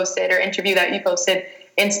that you posted or interview that you posted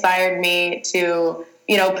inspired me to,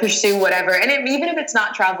 pursue whatever. And even if it's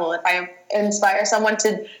not travel, if I inspire someone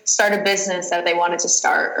to start a business that they wanted to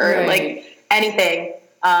start or like anything,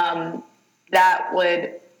 that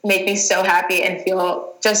would make me so happy and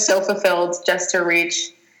feel just so fulfilled just to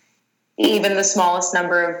reach even the smallest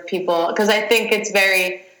number of people. Because I think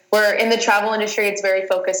we're in the travel industry, it's very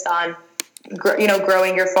focused on,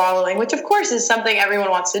 growing your following, which of course is something everyone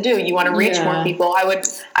wants to do. You want to reach more people. I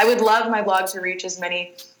would love my blog to reach as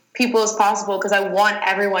many people as possible because I want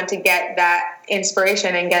everyone to get that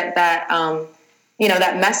inspiration and get that,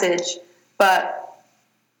 that message. But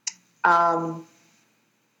I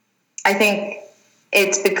think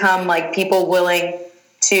it's become like people willing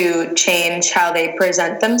to change how they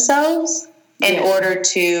present themselves in order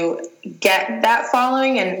to get that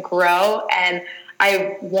following and grow. And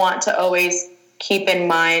I want to always keep in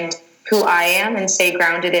mind who I am and stay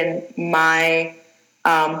grounded in my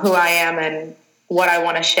who I am and what I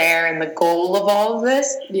want to share and the goal of all of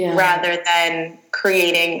this, rather than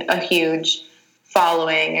creating a huge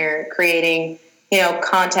following or creating,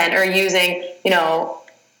 content or using,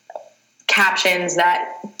 captions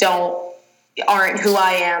that aren't who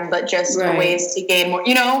I am, but just ways to gain more,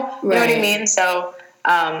 you know what I mean? So,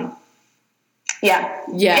 yeah.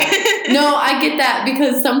 No, I get that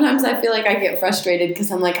because sometimes I feel like I get frustrated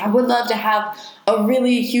because I'm like, I would love to have a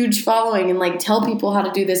really huge following and like tell people how to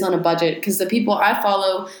do this on a budget, because the people I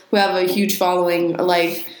follow who have a huge following are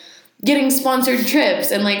like getting sponsored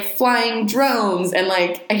trips and like flying drones, and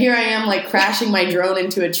like here I am like crashing my drone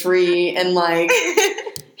into a tree and like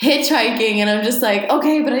hitchhiking, and I'm just like,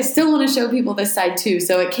 okay, but I still want to show people this side too.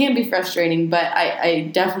 So it can be frustrating, but I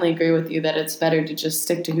definitely agree with you that it's better to just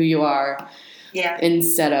stick to who you are. Yeah.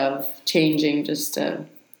 Instead of changing just to,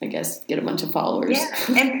 I guess, get a bunch of followers.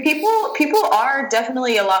 Yeah. And people are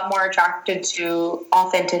definitely a lot more attracted to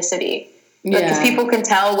authenticity. Because people can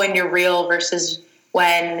tell when you're real versus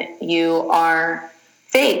when you are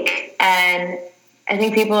fake. And I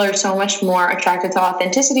think people are so much more attracted to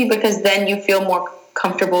authenticity because then you feel more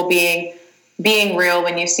comfortable being real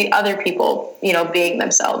when you see other people, being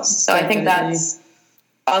themselves. So definitely. I think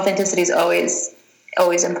authenticity is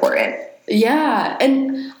always important. Yeah,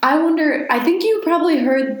 and I wonder, I think you probably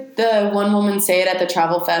heard the one woman say it at the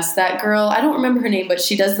Travel Fest, that girl, I don't remember her name, but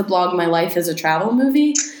she does the blog My Life is a Travel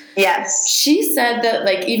Movie. Yes. She said that,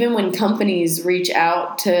 like, even when companies reach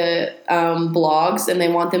out to blogs and they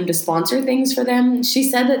want them to sponsor things for them, she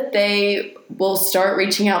said that they will start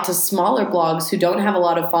reaching out to smaller blogs who don't have a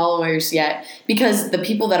lot of followers yet, because the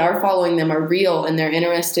people that are following them are real and they're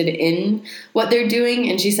interested in what they're doing.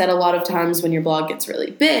 And she said a lot of times when your blog gets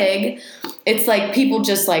really big, it's like people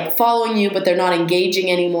just like following you, but they're not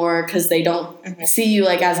engaging anymore because they don't see you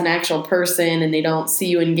like as an actual person and they don't see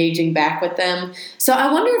you engaging back with them. So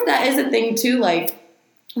I wonder if that is a thing too, like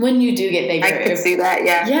when you do get bigger. I could see that,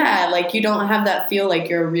 yeah. Yeah, like you don't have that feel like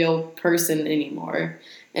you're a real person anymore.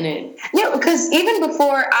 Because even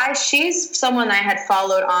before, she's someone I had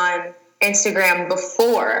followed on Instagram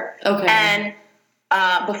before. Okay. And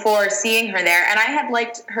before seeing her there. And I had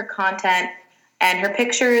liked her content, and her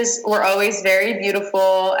pictures were always very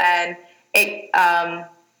beautiful and it,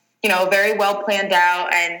 very well planned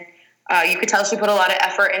out. And you could tell she put a lot of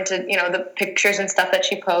effort into, the pictures and stuff that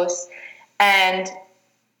she posts. And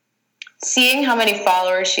seeing how many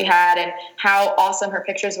followers she had and how awesome her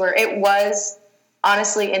pictures were, it was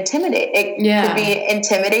honestly intimidating. It could be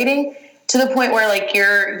intimidating to the point where like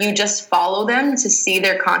you just follow them to see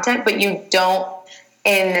their content, but you don't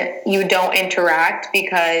interact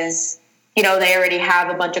because they already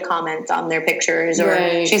have a bunch of comments on their pictures,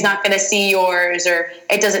 or she's not going to see yours, or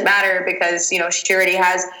it doesn't matter because she already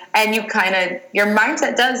has. And you your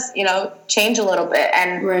mindset does change a little bit,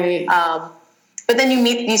 and but then you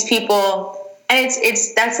meet these people. And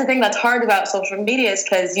that's the thing that's hard about social media, is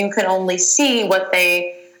because you can only see what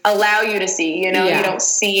they allow you to see. You don't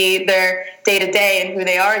see their day to day and who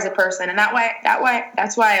they are as a person. And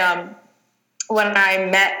that's why when I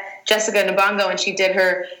met Jessica Nabongo and she did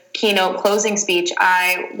her keynote closing speech,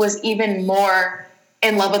 I was even more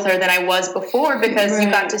in love with her than I was before, because you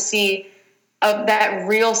got to see that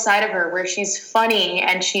real side of her where she's funny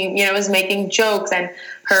and she, is making jokes, and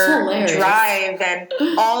her drive and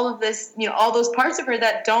all of this, all those parts of her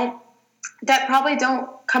that probably don't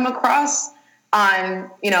come across on,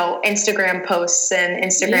 Instagram posts and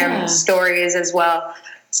Instagram stories as well.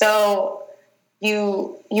 So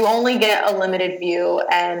you only get a limited view,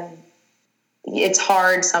 and it's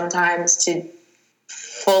hard sometimes to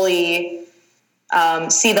fully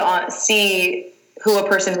see who a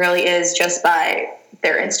person really is just by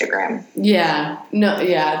their Instagram. Yeah, no,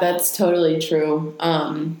 yeah, that's totally true.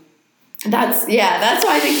 That's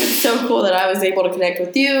why I think it's so cool that I was able to connect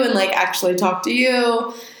with you and, like, actually talk to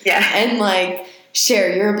you. Yeah. And, like,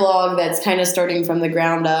 share your blog that's kind of starting from the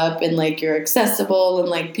ground up, and, like, you're accessible, and,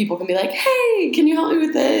 like, people can be like, hey, can you help me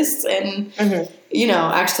with this? And, you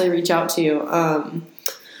know, actually reach out to you.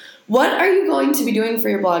 What are you going to be doing for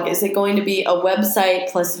your blog? Is it going to be a website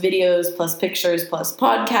plus videos plus pictures plus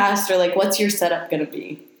podcast, or, like, what's your setup going to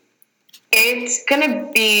be? It's going to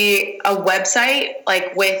be a website,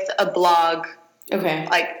 like, with a blog,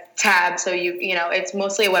 like, tab. So, you know, it's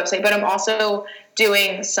mostly a website, but I'm also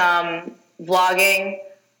doing some vlogging,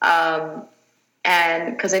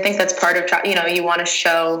 and because I think that's part of, you know, you want to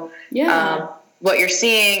show what you're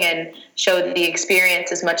seeing and show the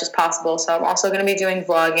experience as much as possible. So I'm also going to be doing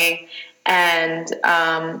vlogging, and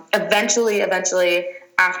eventually,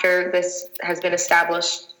 after this has been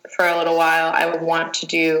established for a little while, I would want to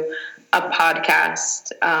do a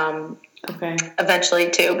podcast eventually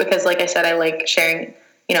too, because, like I said, I like sharing,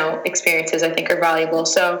 you know, experiences I think are valuable.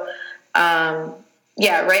 So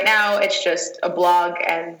right now it's just a blog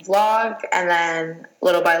and vlog, and then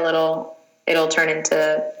little by little it'll turn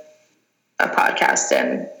into a podcast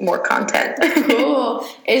and more content. Cool.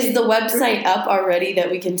 Is the website up already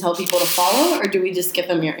that we can tell people to follow, or do we just give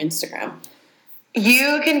them your Instagram?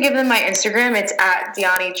 You can give them my Instagram. It's at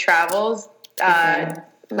Diani Travels.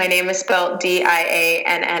 My name is spelled Dianni,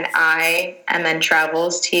 and then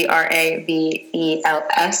Travels, Travels.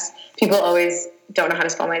 People always don't know how to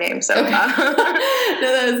spell my name, so. No,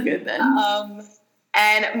 that was good then.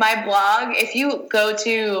 And my blog, if you go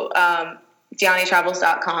to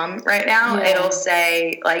DianiTravels.com right now, it'll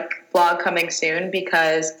say, like, blog coming soon,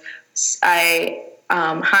 because I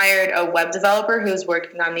hired a web developer who's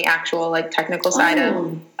working on the actual, like, technical side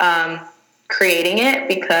of creating it,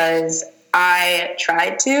 because I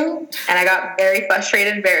tried to, and I got very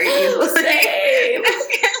frustrated very easily.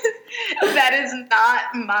 That is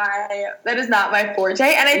not my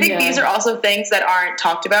forte. And I think these are also things that aren't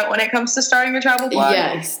talked about when it comes to starting a travel blog.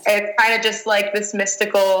 Yes. It's kind of just like this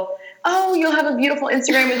mystical, oh, you'll have a beautiful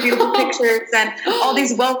Instagram with beautiful pictures and all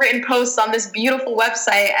these well-written posts on this beautiful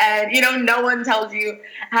website, and, you know, no one tells you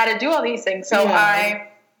how to do all these things. So I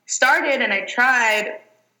started and I tried,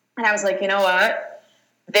 and I was like, you know what?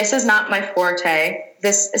 This is not my forte.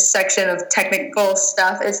 This section of technical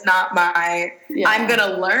stuff is not my, I'm going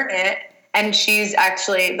to learn it. And she's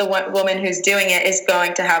actually, the woman who's doing it is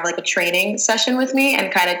going to have, like, a training session with me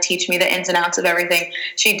and kind of teach me the ins and outs of everything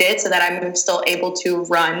she did, so that I'm still able to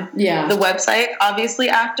run the website, obviously,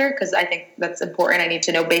 after, because I think that's important. I need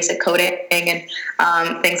to know basic coding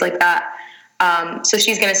and things like that. So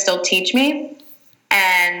she's going to still teach me.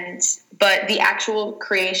 But the actual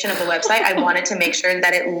creation of the website, I wanted to make sure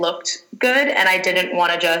that it looked good, and I didn't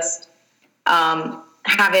want to just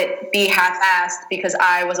have it be half-assed because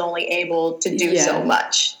I was only able to do so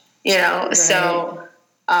much, you know? Right. So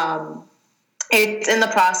it's in the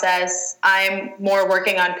process. I'm more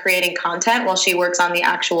working on creating content while she works on the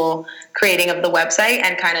actual creating of the website,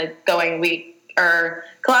 and kind of we are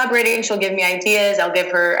collaborating. She'll give me ideas, I'll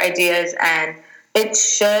give her ideas, and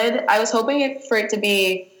I was hoping for it to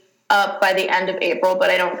be up by the end of April, but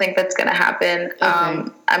I don't think that's going to happen. Okay.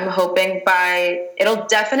 I'm hoping it'll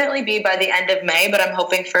definitely be by the end of May, but I'm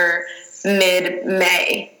hoping for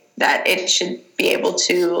mid-May that it should be able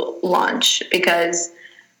to launch, because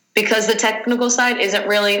the technical side isn't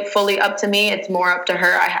really fully up to me. It's more up to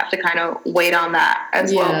her. I have to kind of wait on that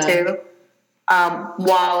as well too,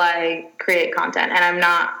 while I create content, and I'm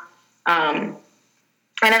not, and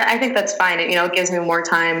I think that's fine. It gives me more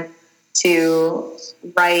time to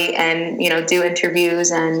write and, do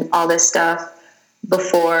interviews and all this stuff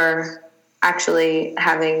before actually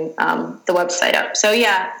having the website up. So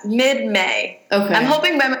mid-May. Okay. I'm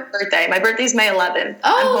hoping by my birthday. My birthday's May 11th.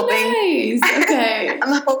 Oh, nice. Okay.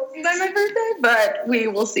 I'm hoping by my birthday, but we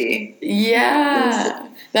will see. Yeah.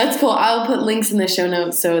 That's cool. I'll put links in the show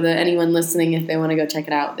notes so that anyone listening, if they want to go check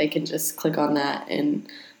it out, they can just click on that and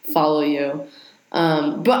follow you.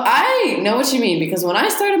 But I know what you mean, because when I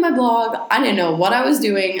started my blog, I didn't know what I was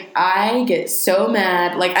doing. I get so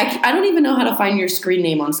mad. Like, I don't even know how to find your screen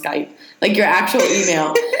name on Skype, like your actual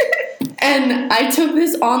email. And I took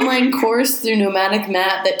this online course through Nomadic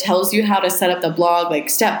Matt that tells you how to set up the blog,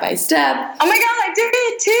 like, step by step. Oh my God, I did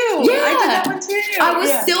it too. Yeah. I did that one too. I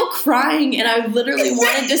was still crying, and I literally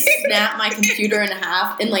wanted to snap my computer in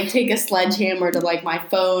half and, like, take a sledgehammer to, like, my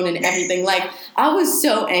phone and everything. Like, I was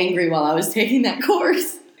so angry while I was taking that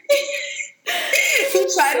course.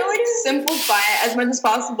 You try to, like, simplify it as much as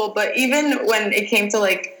possible, but even when it came to,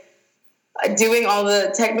 like, doing all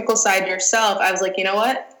the technical side yourself, I was like, you know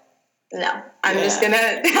what? No, I'm just going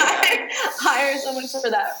to hire someone for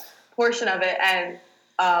that. portion of it. And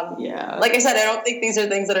Yeah. like I said, I don't think these are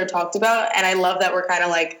things that are talked about. And I love that we're kind of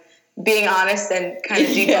like being honest and kind of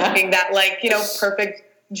debunking that, like, you know, perfect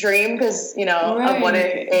dream because, you know, of what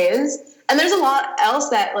it is. And there's a lot else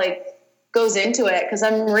that like goes into it because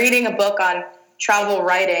I'm reading a book on travel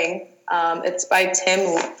writing. It's by Tim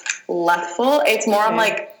Leffel. It's more on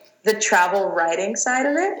like the travel writing side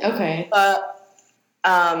of it. Okay. But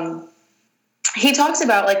he talks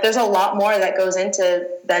about like there's a lot more that goes into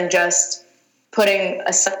than just putting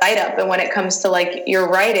a site up. And when it comes to like your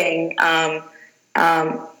writing,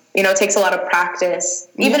 you know, it takes a lot of practice.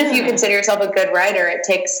 Even if you consider yourself a good writer, it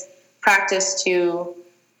takes practice to,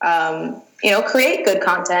 you know, create good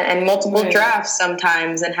content and multiple drafts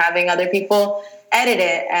sometimes and having other people edit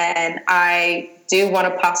it. And I do want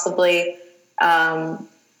to possibly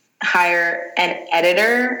hire an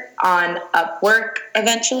editor on Upwork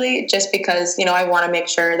eventually, just because, you know, I want to make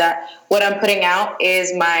sure that what I'm putting out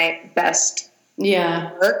is my best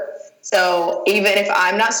work. So even if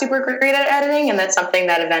I'm not super great at editing, and that's something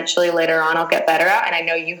that eventually later on I'll get better at, and I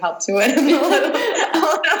know you helped me with a little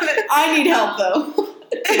bit. I need help though.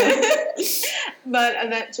 But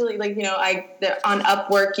eventually, like, you know, on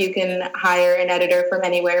Upwork you can hire an editor from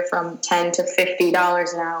anywhere from $10 to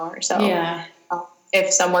 $50 an hour. So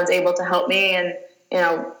if someone's able to help me and, you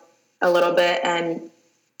know, a little bit and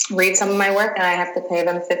read some of my work and I have to pay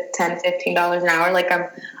them $10, $15 an hour, like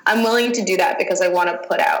I'm willing to do that because I want to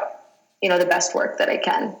put out, you know, the best work that I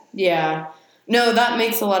can. Yeah. No, that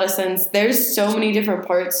makes a lot of sense. There's so many different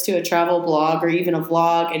parts to a travel blog or even a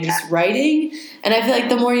vlog and just writing. And I feel like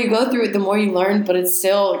the more you go through it, the more you learn, but it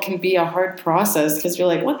can be a hard process because you're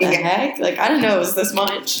like, what the heck? Like, I didn't know it was this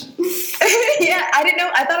much. I didn't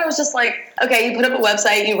know. I thought it was just like, okay, you put up a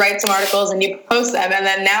website, you write some articles and you post them. And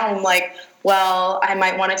then now I'm like, well, I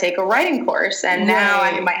might want to take a writing course, and now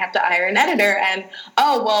I might have to hire an editor, and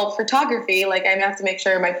photography, like I have to make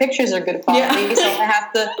sure my pictures are good quality, so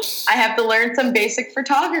I have to learn some basic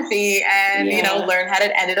photography and you know, learn how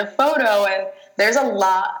to edit a photo, and there's a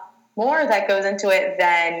lot more that goes into it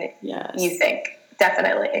than you think.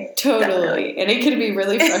 Definitely. And it can be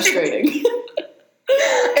really frustrating.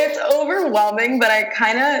 It's overwhelming, but I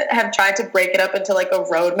kind of have tried to break it up into like a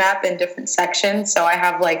roadmap in different sections, so I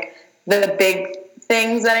have like the big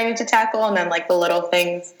things that I need to tackle and then like the little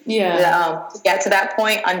things to get to that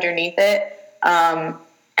point underneath it. And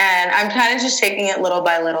I'm kind of just taking it little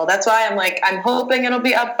by little. That's why I'm hoping it'll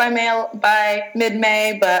be up by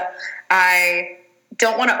mid-May, but I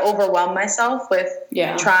don't want to overwhelm myself with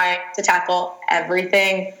trying to tackle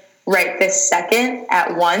everything right this second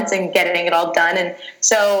at once and getting it all done. And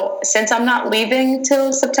so since I'm not leaving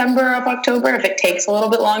till September or October, if it takes a little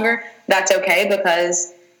bit longer, that's okay,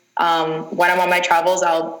 because when I'm on my travels,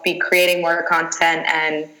 I'll be creating more content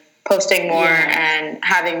and posting more and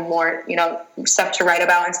having more, you know, stuff to write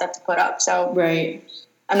about and stuff to put up. So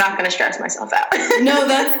I'm not going to stress myself out. No,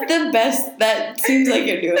 that's the best. That seems like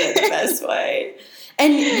you're doing it the best way.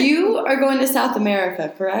 And you are going to South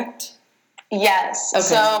America, correct? Yes. Okay.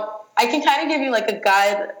 So I can kind of give you like a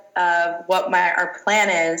guide of what our plan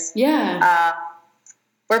is. Yeah.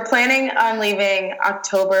 We're planning on leaving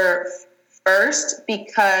October 1st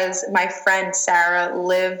because my friend Sarah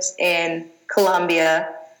lives in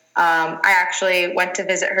Colombia. I actually went to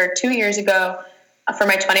visit her 2 years ago for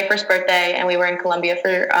my 21st birthday, and we were in Colombia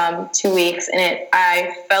for 2 weeks, and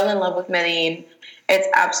I fell in love with Medellin. It's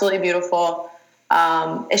absolutely beautiful.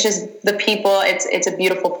 It's just the people. It's a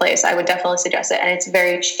beautiful place. I would definitely suggest it, and it's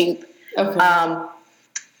very cheap. Okay.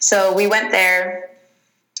 So we went there,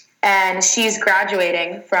 and she's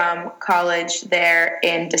graduating from college there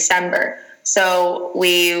in December. So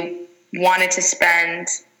we wanted to spend,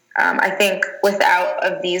 I think without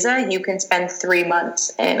a visa, you can spend 3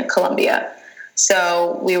 months in Colombia.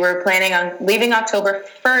 So we were planning on leaving October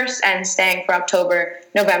 1st and staying for October,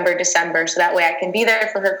 November, December. So that way I can be there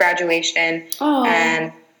for her graduation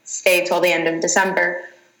and stay till the end of December.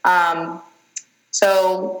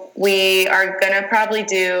 So we are going to probably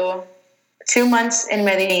do 2 months in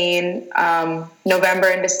Medellin, November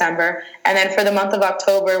and December. And then for the month of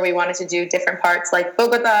October, we wanted to do different parts like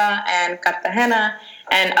Bogota and Cartagena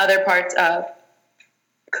and other parts of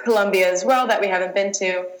Colombia as well that we haven't been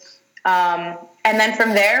to. And then from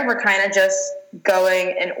there, we're kind of just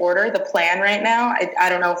going in order, the plan right now. I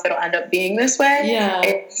don't know if it'll end up being this way. Yeah.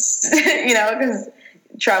 It's, you know, because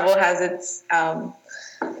travel has its...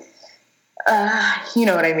 you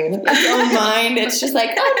know what I mean. Its own mind. It's just like,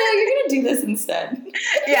 oh no, you're going to do this instead.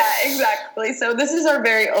 Yeah, exactly. So this is our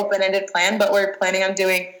very open-ended plan, but we're planning on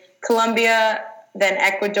doing Colombia, then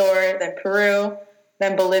Ecuador, then Peru,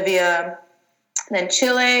 then Bolivia, then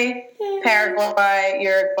Chile, Paraguay,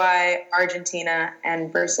 Uruguay, Argentina,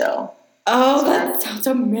 and Brazil. Oh, So that sounds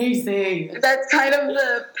amazing. That's kind of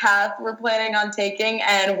the path we're planning on taking,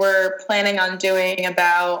 and we're planning on doing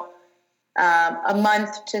about a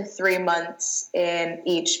month to 3 months in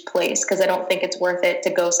each place, because I don't think it's worth it to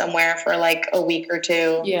go somewhere for like a week or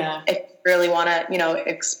two. Yeah. If you really want to,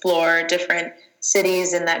 explore different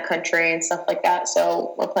cities in that country and stuff like that.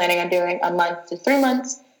 So we're planning on doing a month to 3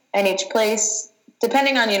 months in each place,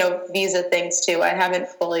 depending on, visa things too. I haven't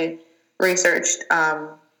fully researched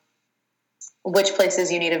which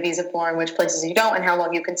places you need a visa for and which places you don't, and how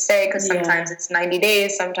long you can stay, because sometimes it's 90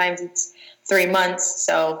 days, sometimes it's 3 months.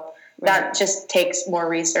 So that just takes more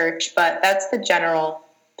research, but that's the general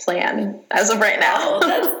plan as of right now. Oh,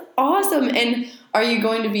 that's awesome. And are you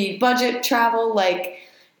going to be budget travel, like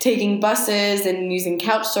taking buses and using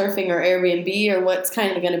couch surfing or Airbnb, or what's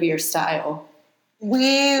kind of going to be your style?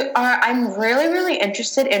 I'm really, really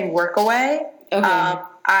interested in Workaway. Okay.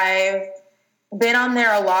 I've been on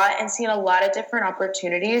there a lot and seen a lot of different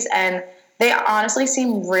opportunities, and they honestly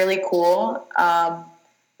seem really cool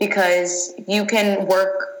because you can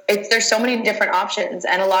work. There's so many different options,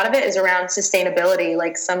 and a lot of it is around sustainability.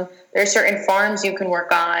 Like there's certain farms you can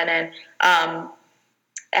work on,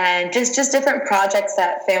 and just different projects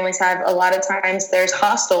that families have. A lot of times there's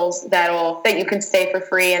hostels that you can stay for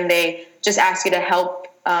free, and they just ask you to help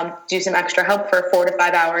do some extra help for 4 to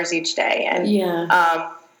 5 hours each day. And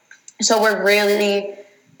so we're really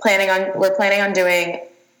planning on doing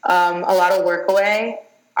a lot of Workaway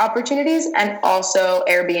opportunities and also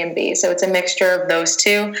Airbnb. So it's a mixture of those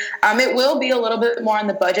two. It will be a little bit more on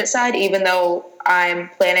the budget side, even though I'm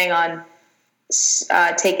planning on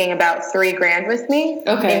taking about $3,000 with me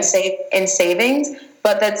in savings.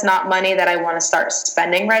 But that's not money that I want to start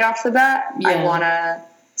spending right off the bat. Yeah. I want to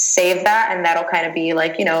save that, and that'll kind of be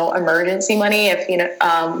like, emergency money if,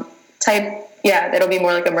 that'll be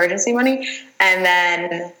more like emergency money. And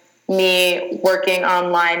then me working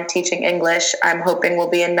online, teaching English, I'm hoping will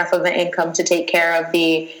be enough of an income to take care of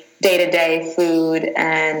the day-to-day food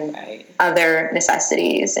and other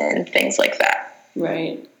necessities and things like that.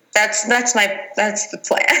 Right. That's the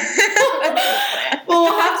plan. Well,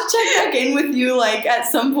 we'll have to check back in with you like at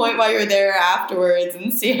some point while you're there afterwards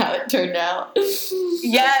and see how it turned out.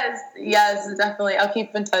 Yes, definitely. I'll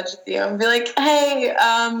keep in touch with you and be like, hey,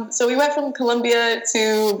 so we went from Colombia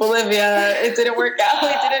to Bolivia. It didn't work out. We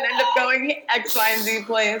didn't end up going X, Y, and Z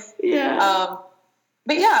place. Yeah.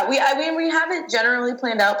 But yeah, we have it generally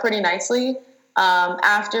planned out pretty nicely.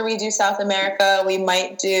 After we do South America, we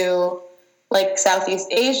might do like Southeast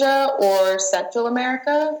Asia or Central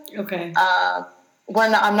America. Okay.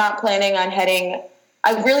 I'm not planning on heading.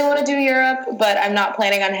 I really want to do Europe, but I'm not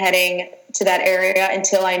planning on heading to that area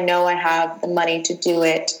until I know I have the money to do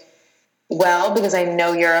it well, because I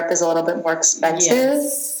know Europe is a little bit more expensive.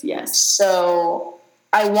 Yes. So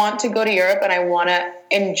I want to go to Europe, and I want to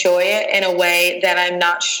enjoy it in a way that I'm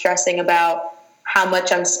not stressing about how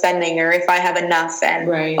much I'm spending or if I have enough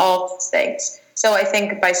and all those things. So I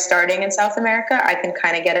think by starting in South America, I can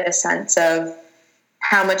kind of get a sense of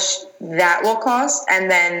how much that will cost, and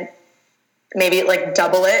then maybe like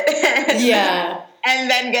double it. Yeah. And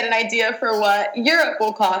then get an idea for what Europe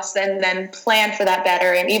will cost, and then plan for that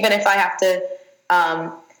better. And even if I have to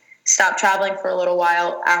stop traveling for a little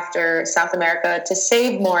while after South America to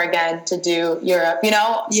save more again to do Europe,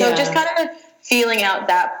 So just kind of feeling out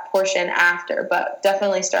that portion after, but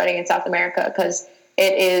definitely starting in South America, because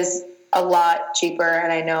it is a lot cheaper,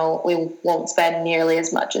 and I know we won't spend nearly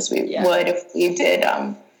as much as we would if we did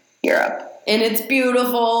Europe. And it's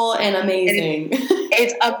beautiful and amazing.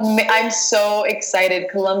 I'm so excited.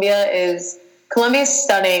 Colombia is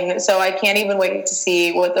stunning, so I can't even wait to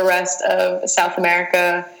see what the rest of South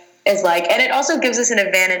America is like. And it also gives us an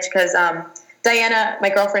advantage because Diana, my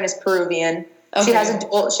girlfriend, is Peruvian. Okay. She has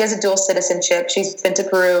a dual citizenship. She's been to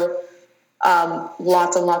Peru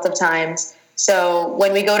lots and lots of times. So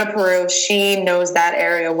when we go to Peru, she knows that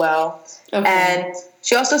area well. Okay. And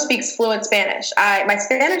she also speaks fluent Spanish. My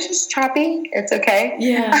Spanish is choppy. It's okay.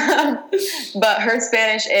 Yeah. But her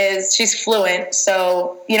Spanish she's fluent.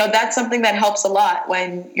 So, that's something that helps a lot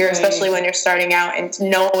especially when you're starting out and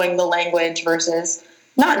knowing the language versus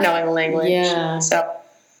not knowing the language. Yeah. So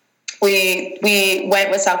we went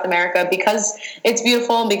with South America because it's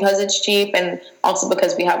beautiful and because it's cheap, and also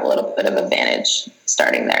because we have a little bit of advantage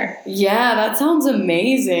starting there. Yeah, that sounds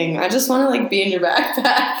amazing. I just want to be in your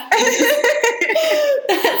backpack.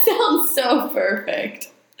 That sounds so perfect.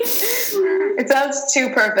 It sounds too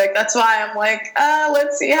perfect. That's why I'm like,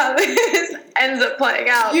 let's see how this ends up playing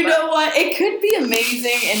out. You know what? It could be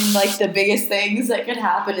amazing, and like the biggest things that could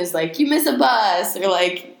happen is like you miss a bus, or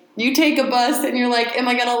like you take a bus and you're like, am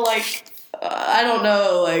I gonna like, I don't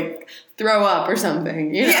know, like throw up or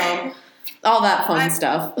something, you know, all that fun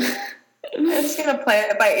stuff. I'm just gonna play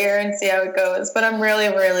it by ear and see how it goes. But I'm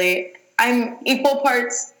I'm equal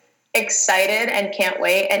parts excited and can't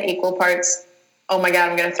wait, and equal parts, oh my God,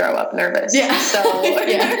 I'm gonna throw up, nervous. Yeah. So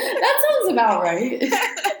yeah, that sounds about right.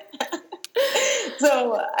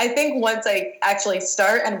 So I think once I actually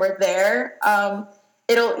start and we're there,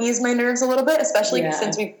 it'll ease my nerves a little bit, especially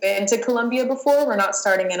since we've been to Colombia before. We're not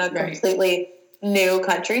starting in a completely new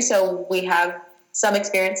country, so we have some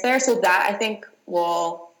experience there. So that I think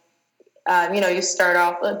will, you start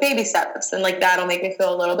off with baby steps, and like that'll make me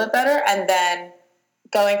feel a little bit better, and then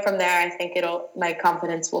going from there, I think my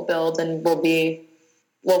confidence will build, and we'll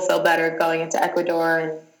feel better going into Ecuador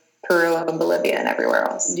and Peru and Bolivia and everywhere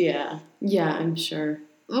else. Yeah, I'm sure.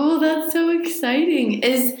 Oh, that's so exciting.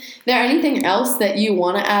 Is there anything else that you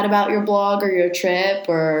want to add about your blog or your trip,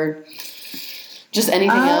 or just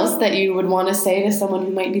anything else that you would want to say to someone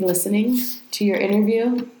who might be listening to your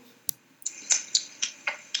interview?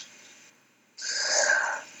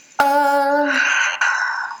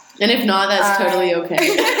 And if not, that's totally okay.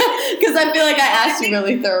 Because I feel like I asked you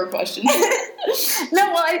really thorough questions.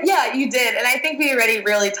 No, well, yeah, you did. And I think we already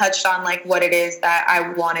really touched on like what it is that I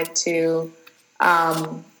wanted to,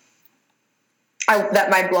 that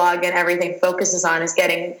my blog and everything focuses on is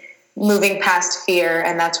moving past fear.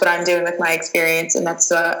 And that's what I'm doing with my experience. And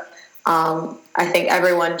that's what I think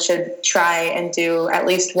everyone should try and do at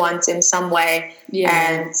least once in some way. Yeah.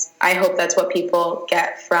 And I hope that's what people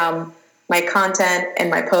get from my content and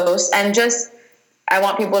my posts, and just I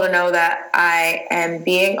want people to know that I am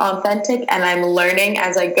being authentic and I'm learning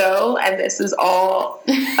as I go, and this is all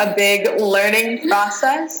a big learning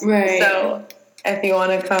process. Right. So if you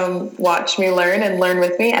want to come watch me learn and learn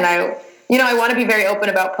with me, and I want to be very open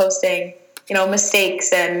about posting,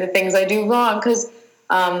 mistakes and the things I do wrong, because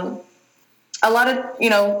a lot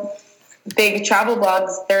of, big travel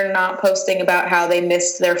blogs, they're not posting about how they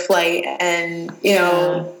missed their flight and,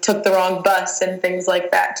 took the wrong bus and things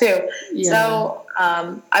like that too. Yeah. So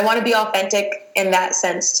I want to be authentic in that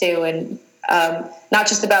sense too. And not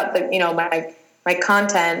just about my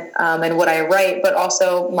content and what I write, but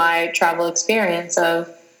also my travel experience of,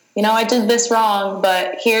 I did this wrong,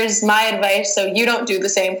 but here's my advice so you don't do the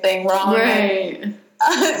same thing wrong. Right.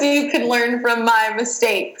 So you can learn from my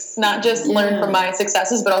mistakes, not just learn from my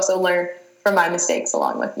successes, but also learn from my mistakes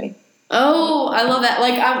along with me. Oh, I love that.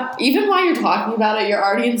 Like, even while you're talking about it, you're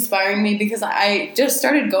already inspiring me, because I just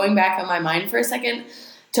started going back on my mind for a second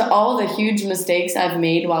to all the huge mistakes I've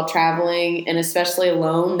made while traveling, and especially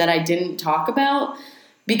alone, that I didn't talk about,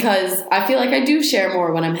 because I feel like I do share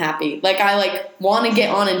more when I'm happy. Like, I want to get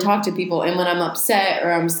on and talk to people, and when I'm upset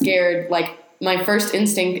or I'm scared, my first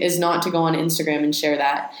instinct is not to go on Instagram and share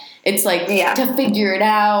that. It's to figure it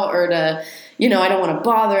out, or to, I don't want to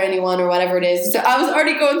bother anyone or whatever it is. So I was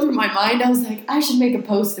already going through my mind. I was like, I should make a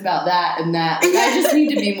post about that and that. I just need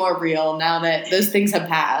to be more real now that those things have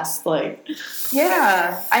passed.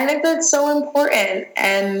 Yeah, I think that's so important,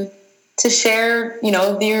 and to share,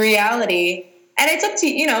 the reality. And it's up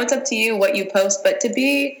to you what you post, but to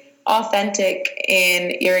be authentic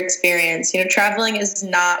in your experience. Traveling is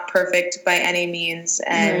not perfect by any means,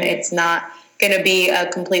 and it's not going to be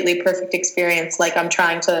a completely perfect experience like I'm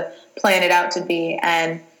trying to plan it out to be.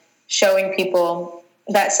 And showing people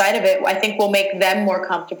that side of it, I think, will make them more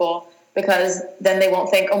comfortable, because then they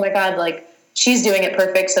won't think, oh my God, she's doing it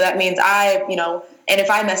perfect, so that means and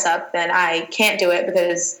if I mess up, then I can't do it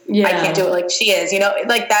because I can't do it like she is,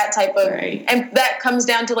 that type of, and that comes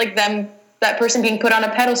down to that person being put on a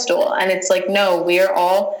pedestal. And it's no, we are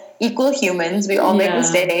all equal humans. We all make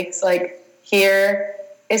mistakes. Here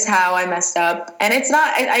is how I messed up. And it's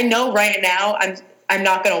not, I know right now I'm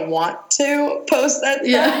not going to want to post that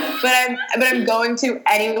stuff, but I'm going to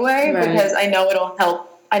anyway, because I know it'll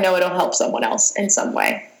help someone else in some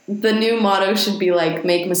way. The new motto should be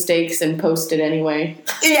make mistakes and post it anyway.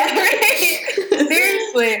 Yeah,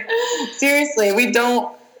 right. Seriously, we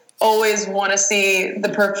don't always want to see the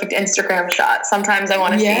perfect Instagram shot. Sometimes I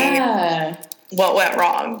want to see what went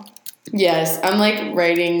wrong. Yes, I'm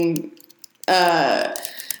writing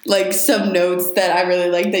some notes that I really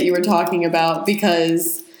like that you were talking about,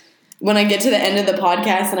 because when I get to the end of the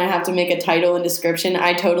podcast and I have to make a title and description,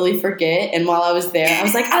 I totally forget. And while I was there, I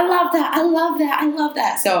was like, I love that, I love that, I love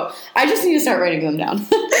that. So I just need to start writing them down.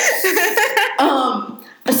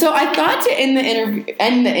 So I thought to end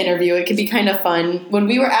the interview, it could be kind of fun. When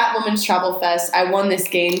we were at Women's Travel Fest, I won this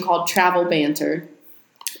game called Travel Banter.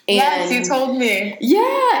 And yes, you told me.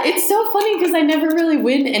 Yeah, it's so funny because I never really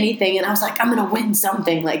win anything, and I was like, I'm gonna win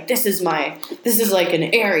something. Like this is like an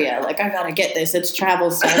area. Like I gotta get this. It's travel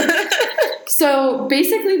stuff. So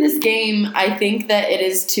basically, this game, I think that it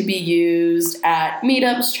is to be used at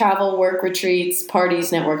meetups, travel, work retreats,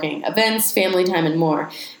 parties, networking, events, family time, and more.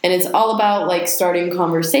 And it's all about like starting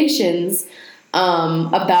conversations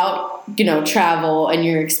about travel and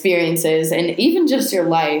your experiences and even just your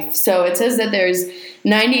life. So it says that there's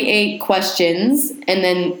 98 questions, and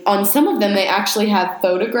then on some of them they actually have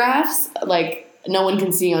photographs, like no one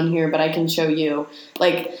can see on here, but I can show you,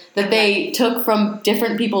 like that they took from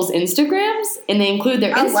different people's Instagrams, and they include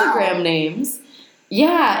their Instagram names.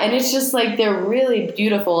 Yeah, and it's just like they're really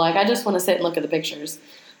beautiful. Like I just want to sit and look at the pictures.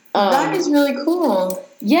 That is really cool.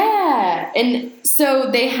 Yeah, and so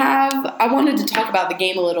they have, I wanted to talk about the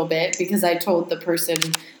game a little bit because I told the person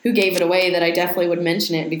who gave it away that I definitely would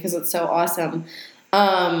mention it because it's so awesome.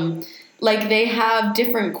 Like they have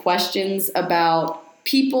different questions about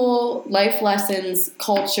people, life lessons,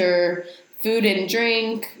 culture, food and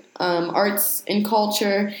drink, arts and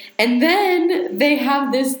culture. And then they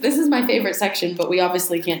have this is my favorite section, but we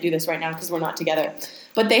obviously can't do this right now because we're not together.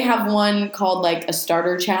 But they have one called like a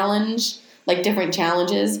starter challenge, like different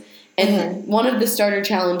challenges. And one of the starter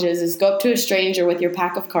challenges is go up to a stranger with your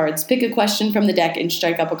pack of cards, pick a question from the deck, and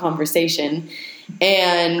strike up a conversation.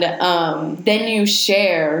 And then you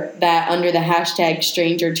share that under the hashtag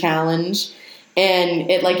stranger challenge. And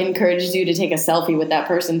it like encourages you to take a selfie with that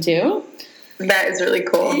person too. That is really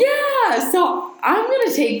cool. Yeah, so I'm going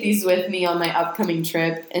to take these with me on my upcoming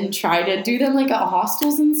trip and try to do them like at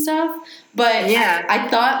hostels and stuff. But yeah, I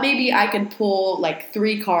thought maybe I could pull like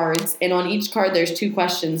 3 cards, and on each card there's 2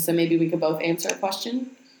 questions, so maybe we could both answer a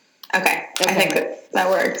question. Okay. I think that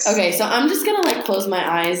works. Okay, so I'm just going to like close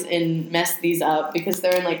my eyes and mess these up because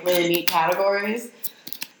they're in like really neat categories.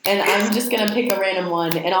 And I'm just going to pick a random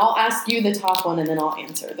one, and I'll ask you the top one, and then I'll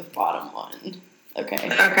answer the bottom one. Okay.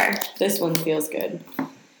 This one feels good.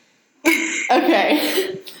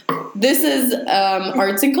 Okay. This is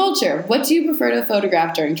arts and culture. What do you prefer to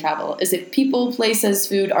photograph during travel? Is it people, places,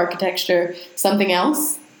 food, architecture, something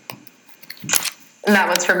else? And that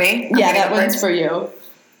one's for me? Yeah, that one's for you.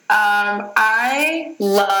 I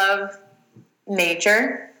love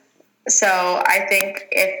nature. So I think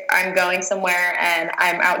if I'm going somewhere and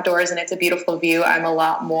I'm outdoors and it's a beautiful view, I'm a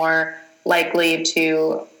lot more likely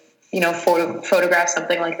to, photograph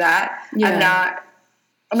something like that. Yeah.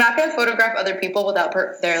 I'm not going to photograph other people without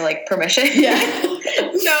their like permission. Yeah.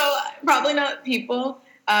 So probably not people.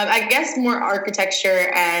 I guess more architecture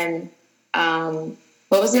and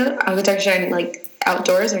what was the other? Architecture and like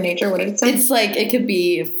outdoors or nature. What did it say? It's like it could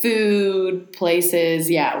be food, places,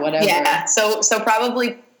 whatever. Yeah. So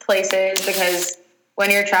probably places, because when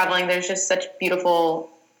you're traveling, there's just such beautiful.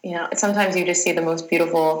 Sometimes you just see the most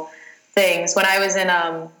beautiful things. When I was in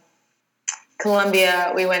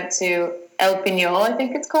Colombia, we went to El Peñol, I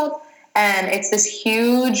think it's called, and it's this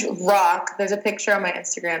huge rock. There's a picture on my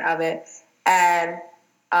Instagram of it, and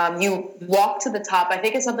you walk to the top. I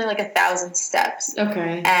think it's something like 1,000 steps.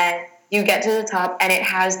 Okay. And you get to the top, and it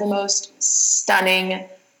has the most stunning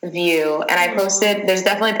view. And I posted, there's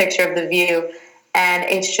definitely a picture of the view, and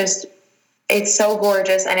it's so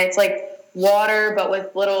gorgeous, and it's like water, but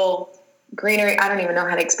with little greenery. I don't even know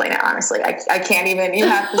how to explain it, honestly. I can't even. You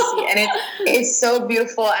have to see it. And it's so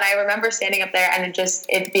beautiful. And I remember standing up there and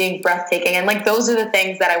it being breathtaking. And like those are the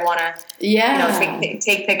things that I want to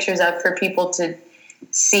take pictures of for people to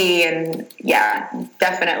see. And yeah,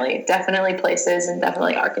 definitely places and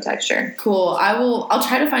definitely architecture. Cool. I'll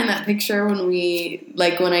try to find that picture when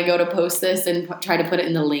I go to post this and try to put it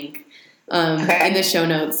in the link in the show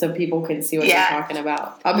notes so people can see what you're talking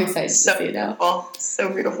about. I'm excited to see it now. So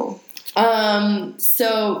beautiful.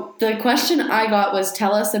 So the question I got was,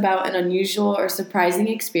 tell us about an unusual or surprising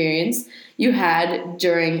experience you had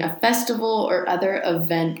during a festival or other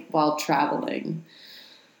event while traveling.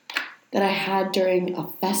 That I had during a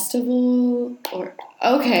festival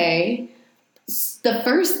okay. The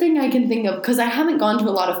first thing I can think of, because I haven't gone to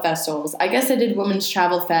a lot of festivals. I guess I did Women's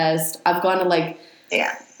Travel Fest. I've gone to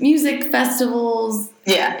music festivals.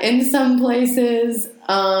 Yeah. In some places.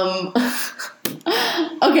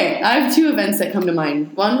 Okay, I have 2 events that come to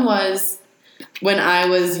mind. One was when I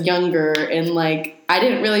was younger and I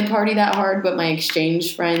didn't really party that hard, but my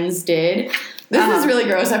exchange friends did. This is really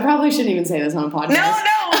gross. I probably shouldn't even say this on a podcast. No,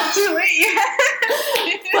 too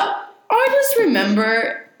late. But I just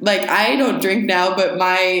remember, I don't drink now, and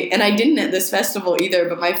I didn't at this festival either,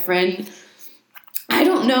 but my friend, I I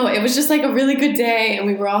don't know. It was just like a really good day, and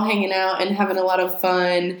we were all hanging out and having a lot of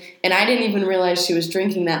fun. And I didn't even realize she was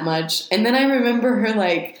drinking that much. And then I remember her,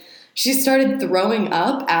 like, she started throwing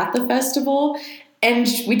up at the festival, and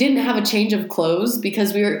we didn't have a change of clothes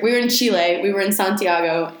because we were in Chile. We were in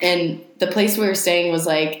Santiago, and the place we were staying was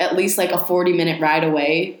like at least like a 40-minute ride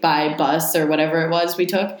away by bus or whatever it was we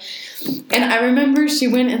took. And I remember she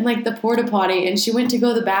went in like the porta potty, and she went to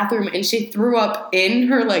go to the bathroom, and she threw up in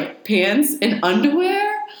her like pants and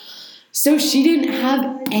underwear. So she didn't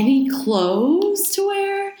have any clothes to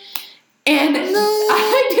wear. And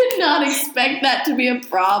I did not expect that to be a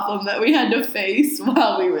problem that we had to face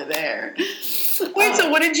while we were there. Wait, so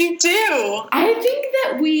what did you do? I think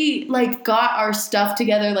that we, like, got our stuff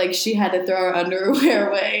together. Like, she had to throw her underwear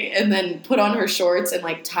away and then put on her shorts and,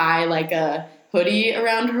 like, tie, like, a hoodie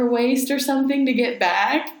around her waist or something to get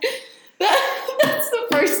back. That's the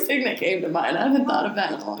first thing that came to mind. I haven't thought of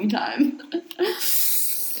that in a long time.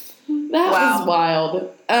 That was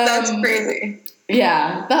wild. That's crazy.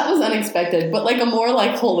 Yeah, that was unexpected. But, like, a more,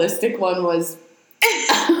 like, holistic one was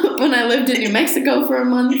when I lived in New Mexico for a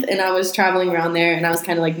month, and I was traveling around there, and I was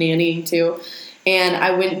kind of, like, nannying, too. And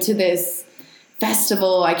I went to this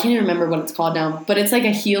festival. I can't even remember what it's called now, but it's, like,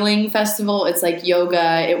 a healing festival. It's, like,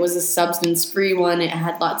 yoga. It was a substance-free one. It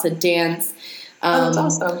had lots of dance. That's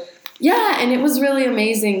awesome. Yeah, and it was really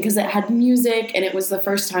amazing because it had music, and it was the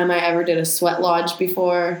first time I ever did a sweat lodge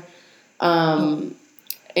before.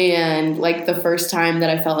 And, like, the first time that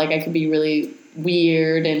I felt like I could be really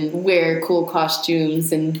weird and wear cool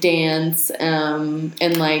costumes and dance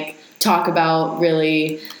and, like, talk about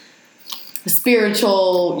really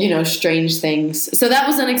spiritual, you know, strange things. So that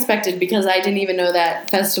was unexpected because I didn't even know that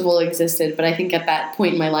festival existed. But I think at that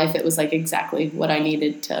point in my life, it was, like, exactly what I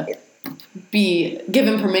needed to be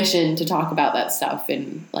given permission to talk about that stuff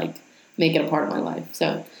and, like, make it a part of my life.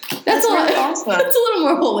 So that's really awesome. That's a little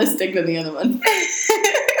more holistic than the other one.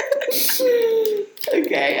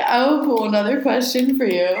 Okay, I will pull another question for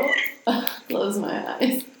you. Close my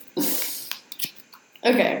eyes.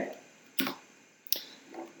 Okay.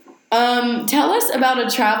 Tell us about a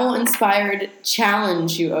travel-inspired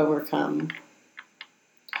challenge you overcome.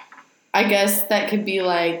 I guess that could be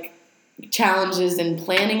like challenges in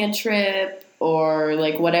planning a trip or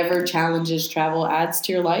like whatever challenges travel adds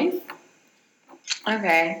to your life.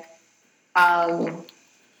 Okay.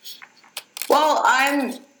 Well,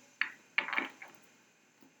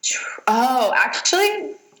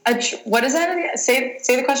 actually, what is that again? Say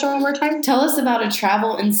the question one more time. Tell us about a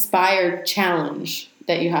travel-inspired challenge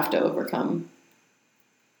that you have to overcome.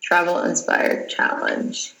 Travel-inspired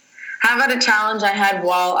challenge. How about a challenge I had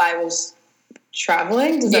while I was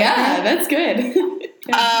traveling? That's good.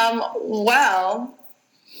 Well,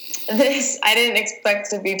 I didn't expect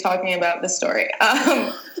to be talking about this story.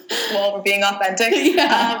 Well, we're being authentic.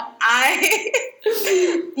 Yeah.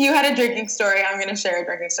 You had a drinking story. I'm going to share a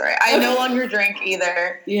drinking story. I no longer drink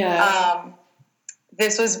either. Yeah.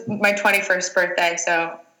 This was my 21st birthday,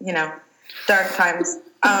 so, you know, dark times.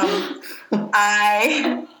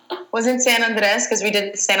 I was in San Andres because we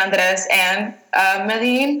did San Andres and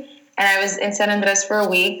Medellin, and I was in San Andres for a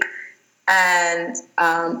week. And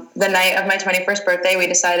the night of my 21st birthday,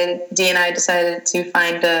 Dee and I decided to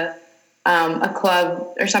find a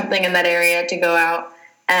club or something in that area to go out.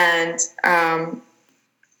 And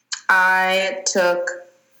I took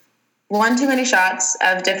one too many shots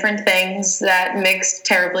of different things that mixed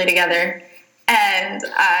terribly together. And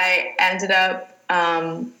I ended up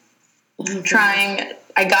trying.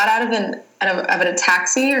 I got out of a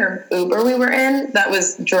taxi or Uber we were in that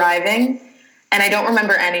was driving. And I don't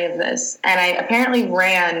remember any of this. And I apparently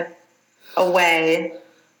ran away.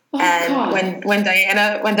 And when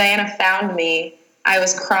Diana found me, I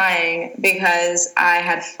was crying because I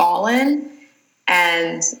had fallen.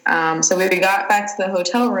 And so we got back to the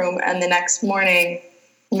hotel room, and the next morning,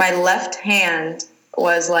 my left hand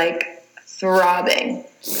was like throbbing,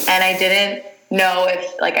 and I didn't know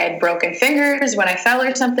if like I had broken fingers when I fell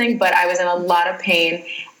or something, but I was in a lot of pain,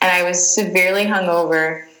 and I was severely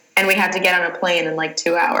hungover. And we had to get on a plane in like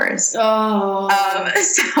 2 hours. Oh.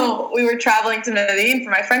 So we were traveling to Medellin for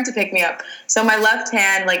my friend to pick me up. So my left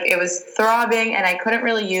hand, like, it was throbbing and I couldn't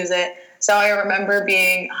really use it. So I remember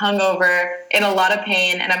being hungover in a lot of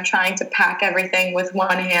pain, and I'm trying to pack everything with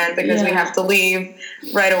one hand because we have to leave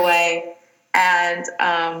right away. And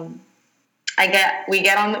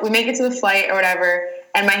we make it to the flight or whatever,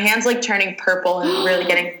 and my hand's like turning purple and really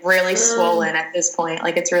getting really swollen at this point.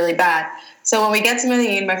 Like, it's really bad. So when we get to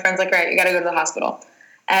Medellin, my friend's like, all right, you got to go to the hospital.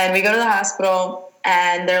 And we go to the hospital,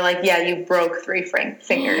 and they're like, yeah, you broke 3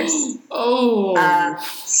 fingers. Oh.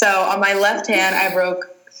 So on my left hand, I broke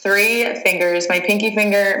 3 fingers, my pinky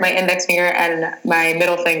finger, my index finger, and my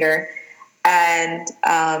middle finger. And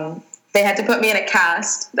they had to put me in a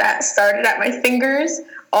cast that started at my fingers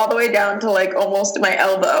all the way down to like almost my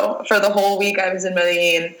elbow for the whole week I was in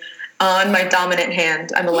Medellin on my dominant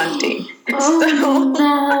hand. I'm a lefty. No.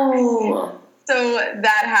 So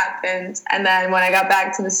that happened. And then when I got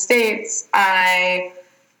back to the States, I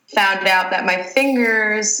found out that my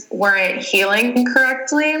fingers weren't healing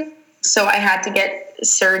correctly. So I had to get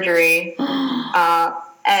surgery.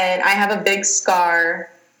 And I have a big scar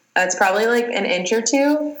that's probably like an inch or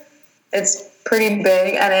 2. It's pretty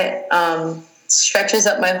big, and it stretches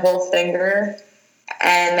up my whole finger.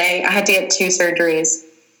 And I had to get 2 surgeries.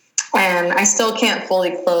 And I still can't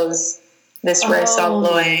fully close this wrist all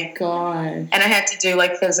the way. Oh, my God. And I had to do,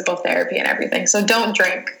 like, physical therapy and everything. So don't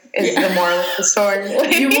drink is the moral of the story.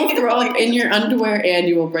 You will throw up in your underwear, and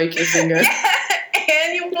you will break your finger. Yeah,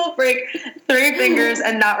 and you will break 3 fingers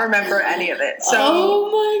and not remember any of it. So, oh,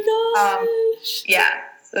 my gosh. Yeah.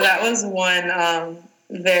 So that was one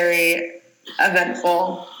very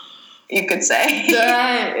eventful, you could say.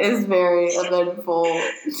 That is very eventful.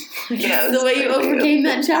 Yeah, the way you overcame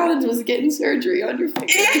that challenge was getting surgery on your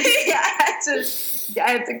finger. Yeah, I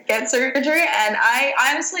had to get surgery, and I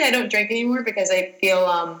honestly don't drink anymore because I feel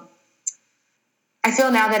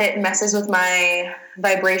now that it messes with my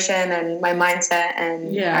vibration and my mindset,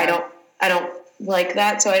 and I don't like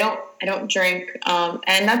that, so I don't drink,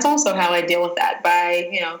 and that's also how I deal with that,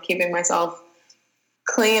 by keeping myself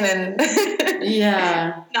clean and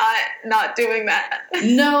not doing that.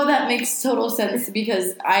 No, that makes total sense,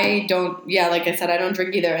 because I don't, like I said, I don't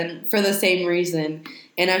drink either, and for the same reason.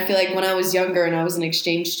 And I feel like when I was younger and I was an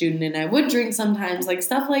exchange student and I would drink sometimes, like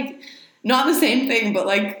stuff like, not the same thing, but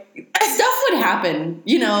like stuff would happen,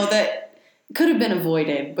 that could have been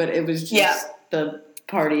avoided, but it was just the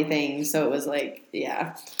party thing. So it was like,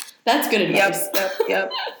 that's good advice.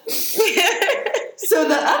 Yep. So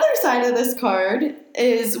the other side of this card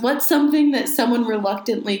is, what's something that someone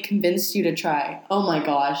reluctantly convinced you to try? Oh my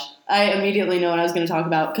gosh. I immediately know what I was going to talk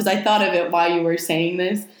about, because I thought of it while you were saying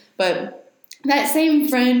this. But that same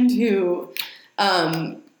friend who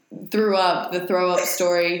threw up, the throw up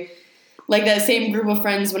story, like that same group of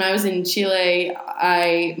friends, when I was in Chile,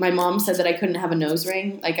 my mom said that I couldn't have a nose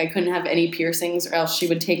ring. Like I couldn't have any piercings, or else she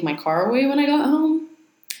would take my car away when I got home.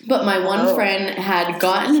 But my one friend had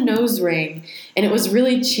gotten a nose ring, and it was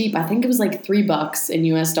really cheap. I think it was like $3 in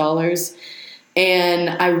US dollars. And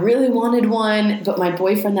I really wanted one, but my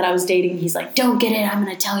boyfriend that I was dating, he's like, don't get it, I'm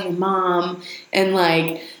going to tell your mom. And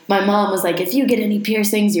like, my mom was like, if you get any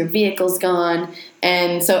piercings, your vehicle's gone.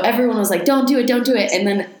 And so everyone was like, don't do it, don't do it. And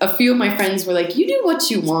then a few of my friends were like, you do what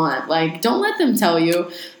you want. Like, don't let them tell you.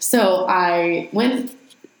 So I went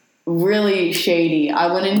really shady.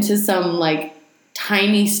 I went into some like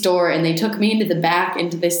tiny store, and they took me into the back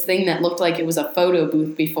into this thing that looked like it was a photo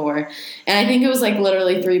booth before, and I think it was like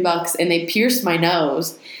literally $3, and they pierced my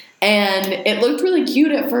nose, and it looked really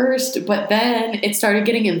cute at first, but then it started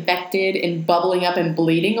getting infected and bubbling up and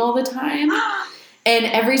bleeding all the time. And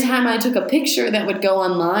every time I took a picture that would go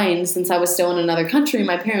online, since I was still in another country,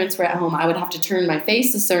 my parents were at home, I would have to turn my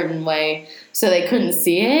face a certain way so they couldn't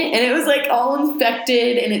see it, and it was like all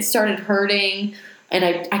infected, and it started hurting. And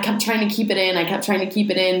I kept trying to keep it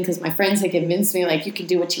in because my friends had convinced me, like, you can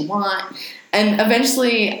do what you want. And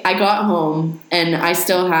eventually I got home and I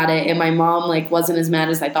still had it. And my mom, like, wasn't as mad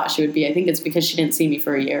as I thought she would be. I think it's because she didn't see me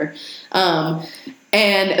for a year. And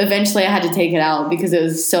eventually I had to take it out because it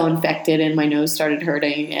was so infected and my nose started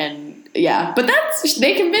hurting. And but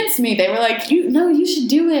they convinced me. They were like, you should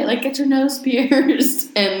do it. Like, get your nose pierced.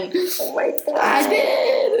 And oh my God. I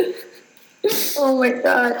did. Oh my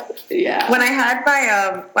God. Yeah. When I had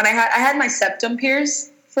I had my septum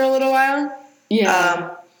pierced for a little while.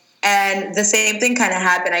 Yeah. And the same thing kind of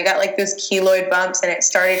happened. I got like those keloid bumps, and it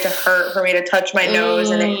started to hurt for me to touch my nose,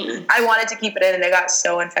 and I wanted to keep it in, and it got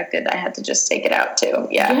so infected I had to just take it out too.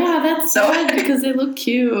 Yeah. Yeah, that's sad because they look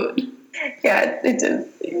cute. Yeah, it did.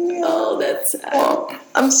 Oh, that's sad. Well,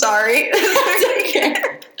 I'm sorry. It's okay.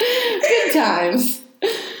 Good times.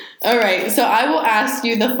 All right, so I will ask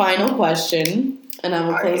you the final question, and I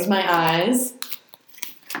will close my eyes.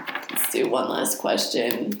 Let's do one last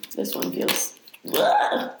question. This one feels...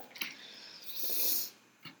 Ugh.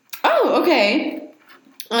 Oh, okay.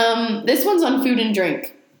 This one's on food and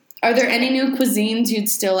drink. Are there any new cuisines you'd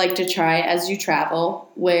still like to try as you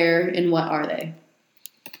travel? Where and what are they?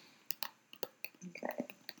 Okay.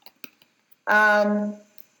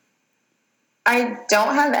 I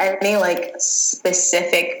don't have any like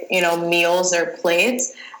specific, meals or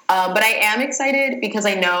plates, but I am excited because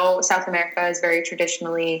I know South America is very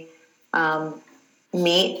traditionally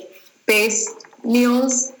meat-based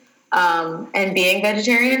meals and being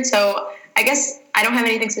vegetarian. So I guess I don't have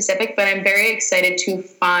anything specific, but I'm very excited to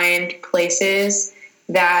find places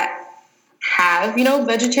that have,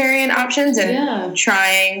 vegetarian options and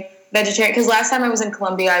trying vegetarian. Because last time I was in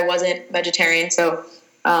Colombia, I wasn't vegetarian. So,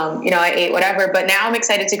 I ate whatever. But now I'm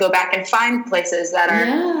excited to go back and find places that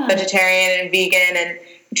are vegetarian and vegan and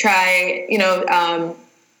try,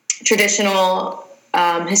 traditional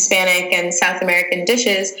Hispanic and South American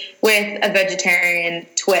dishes with a vegetarian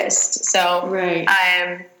twist. So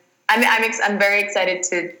I'm very excited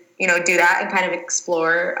to do that and kind of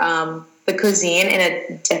explore the cuisine in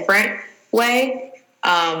a different way.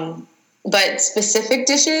 But specific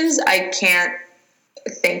dishes, I can't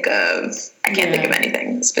think of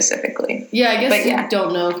anything specifically. Yeah, I guess you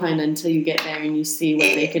don't know kind of until you get there and you see what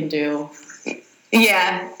they can do.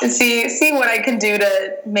 Yeah, see what I can do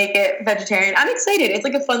to make it vegetarian. I'm excited. It's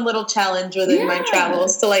like a fun little challenge within my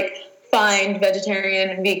travels to like find vegetarian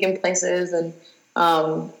and vegan places and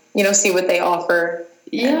see what they offer.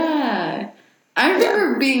 Yeah. I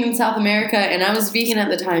remember being in South America and I was vegan at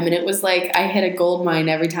the time and it was like I hit a gold mine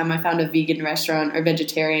every time I found a vegan restaurant or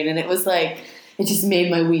vegetarian, and it was like it just made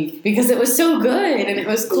my week because it was so good and it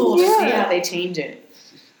was cool to see how they change it.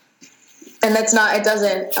 And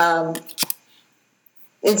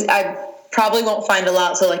I probably won't find a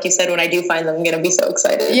lot, so like you said, when I do find them, I'm going to be so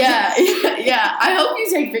excited. Yeah. I hope you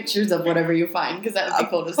take pictures of whatever you find, because that would be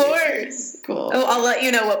cool to see. Of course. Cool. I'll let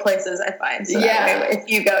you know what places I find, so that way, if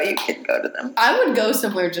you go, you can go to them. I would go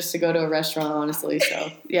somewhere just to go to a restaurant, honestly,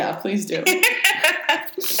 so yeah, please do.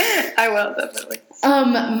 I will, definitely.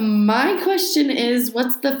 My question is,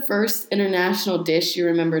 what's the first international dish you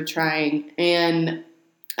remember trying? And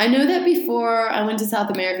I know that before I went to South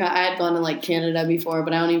America, I had gone to like Canada before,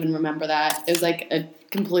 but I don't even remember that. It was like a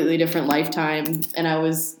completely different lifetime, and I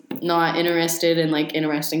was not interested in like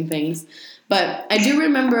interesting things. But I do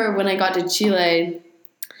remember when I got to Chile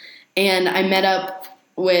and I met up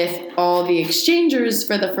with all the exchangers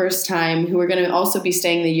for the first time who were going to also be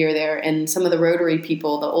staying the year there, and some of the Rotary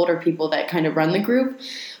people, the older people that kind of run the group.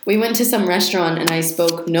 We went to some restaurant and I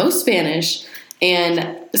spoke no Spanish.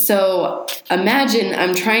 And so imagine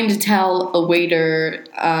I'm trying to tell a waiter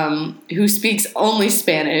who speaks only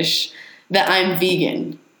Spanish that I'm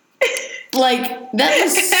vegan. Like, that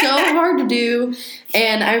was so hard to do.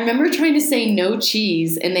 And I remember trying to say no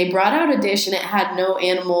cheese, and they brought out a dish and it had no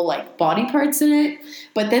animal like body parts in it.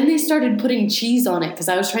 But then they started putting cheese on it because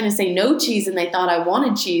I was trying to say no cheese and they thought I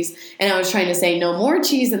wanted cheese. And I was trying to say no more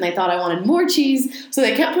cheese and they thought I wanted more cheese. So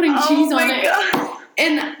they kept putting cheese on it. God.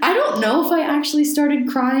 And I don't know if I actually started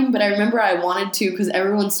crying, but I remember I wanted to because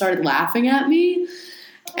everyone started laughing at me.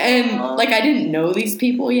 And, like, I didn't know these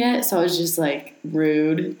people yet, so I was just, like,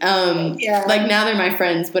 rude. Like, now they're my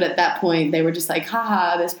friends, but at that point, they were just like,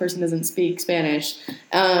 haha, this person doesn't speak Spanish.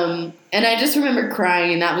 And I just remember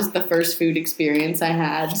crying, and that was the first food experience I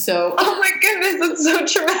had, so... Oh, my goodness, that's so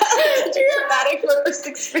traumatic. Traumatic first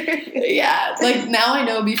experience. Yeah, like, now I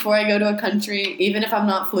know before I go to a country, even if I'm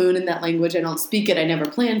not fluent in that language, I don't speak it, I never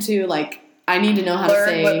plan to, like... I need to know how to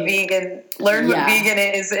say... Learn what vegan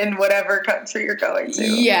is in whatever country you're going to.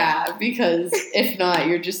 Yeah, because if not,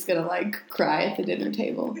 you're just going to, like, cry at the dinner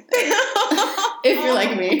table. If you're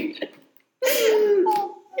like me.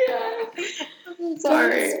 Yeah. I'm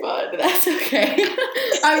sorry. But that's okay.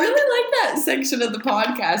 I really like that section of the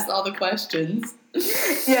podcast, all the questions.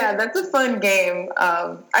 Yeah, that's a fun game.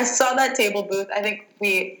 I saw that table booth. I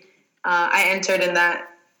think I entered in that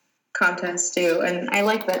contest too, and I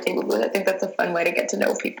like that table booth. I think that's a fun way to get to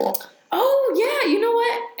know people. Oh yeah, you know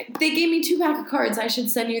what? They gave me 2 packs of cards. I should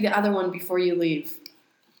send you the other one before you leave.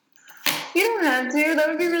 You don't have to. That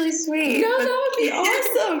would be really sweet. No, that would be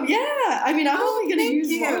awesome. Yeah. I mean, I'm only going to use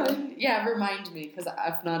one. Yeah, remind me, because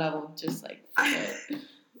if not, I will just like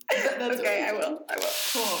Okay, I will.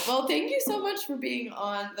 Cool. Well, thank you so much for being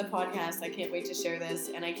on the podcast. I can't wait to share this,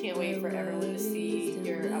 and I can't wait for everyone to see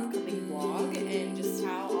your upcoming vlog and just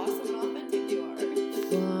how awesome and authentic you are.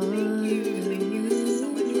 Thank you. Thank you. This is so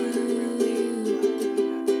much fun. I'm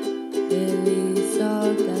Release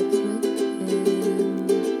all that's within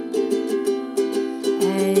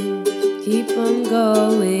and keep on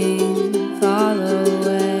going. Follow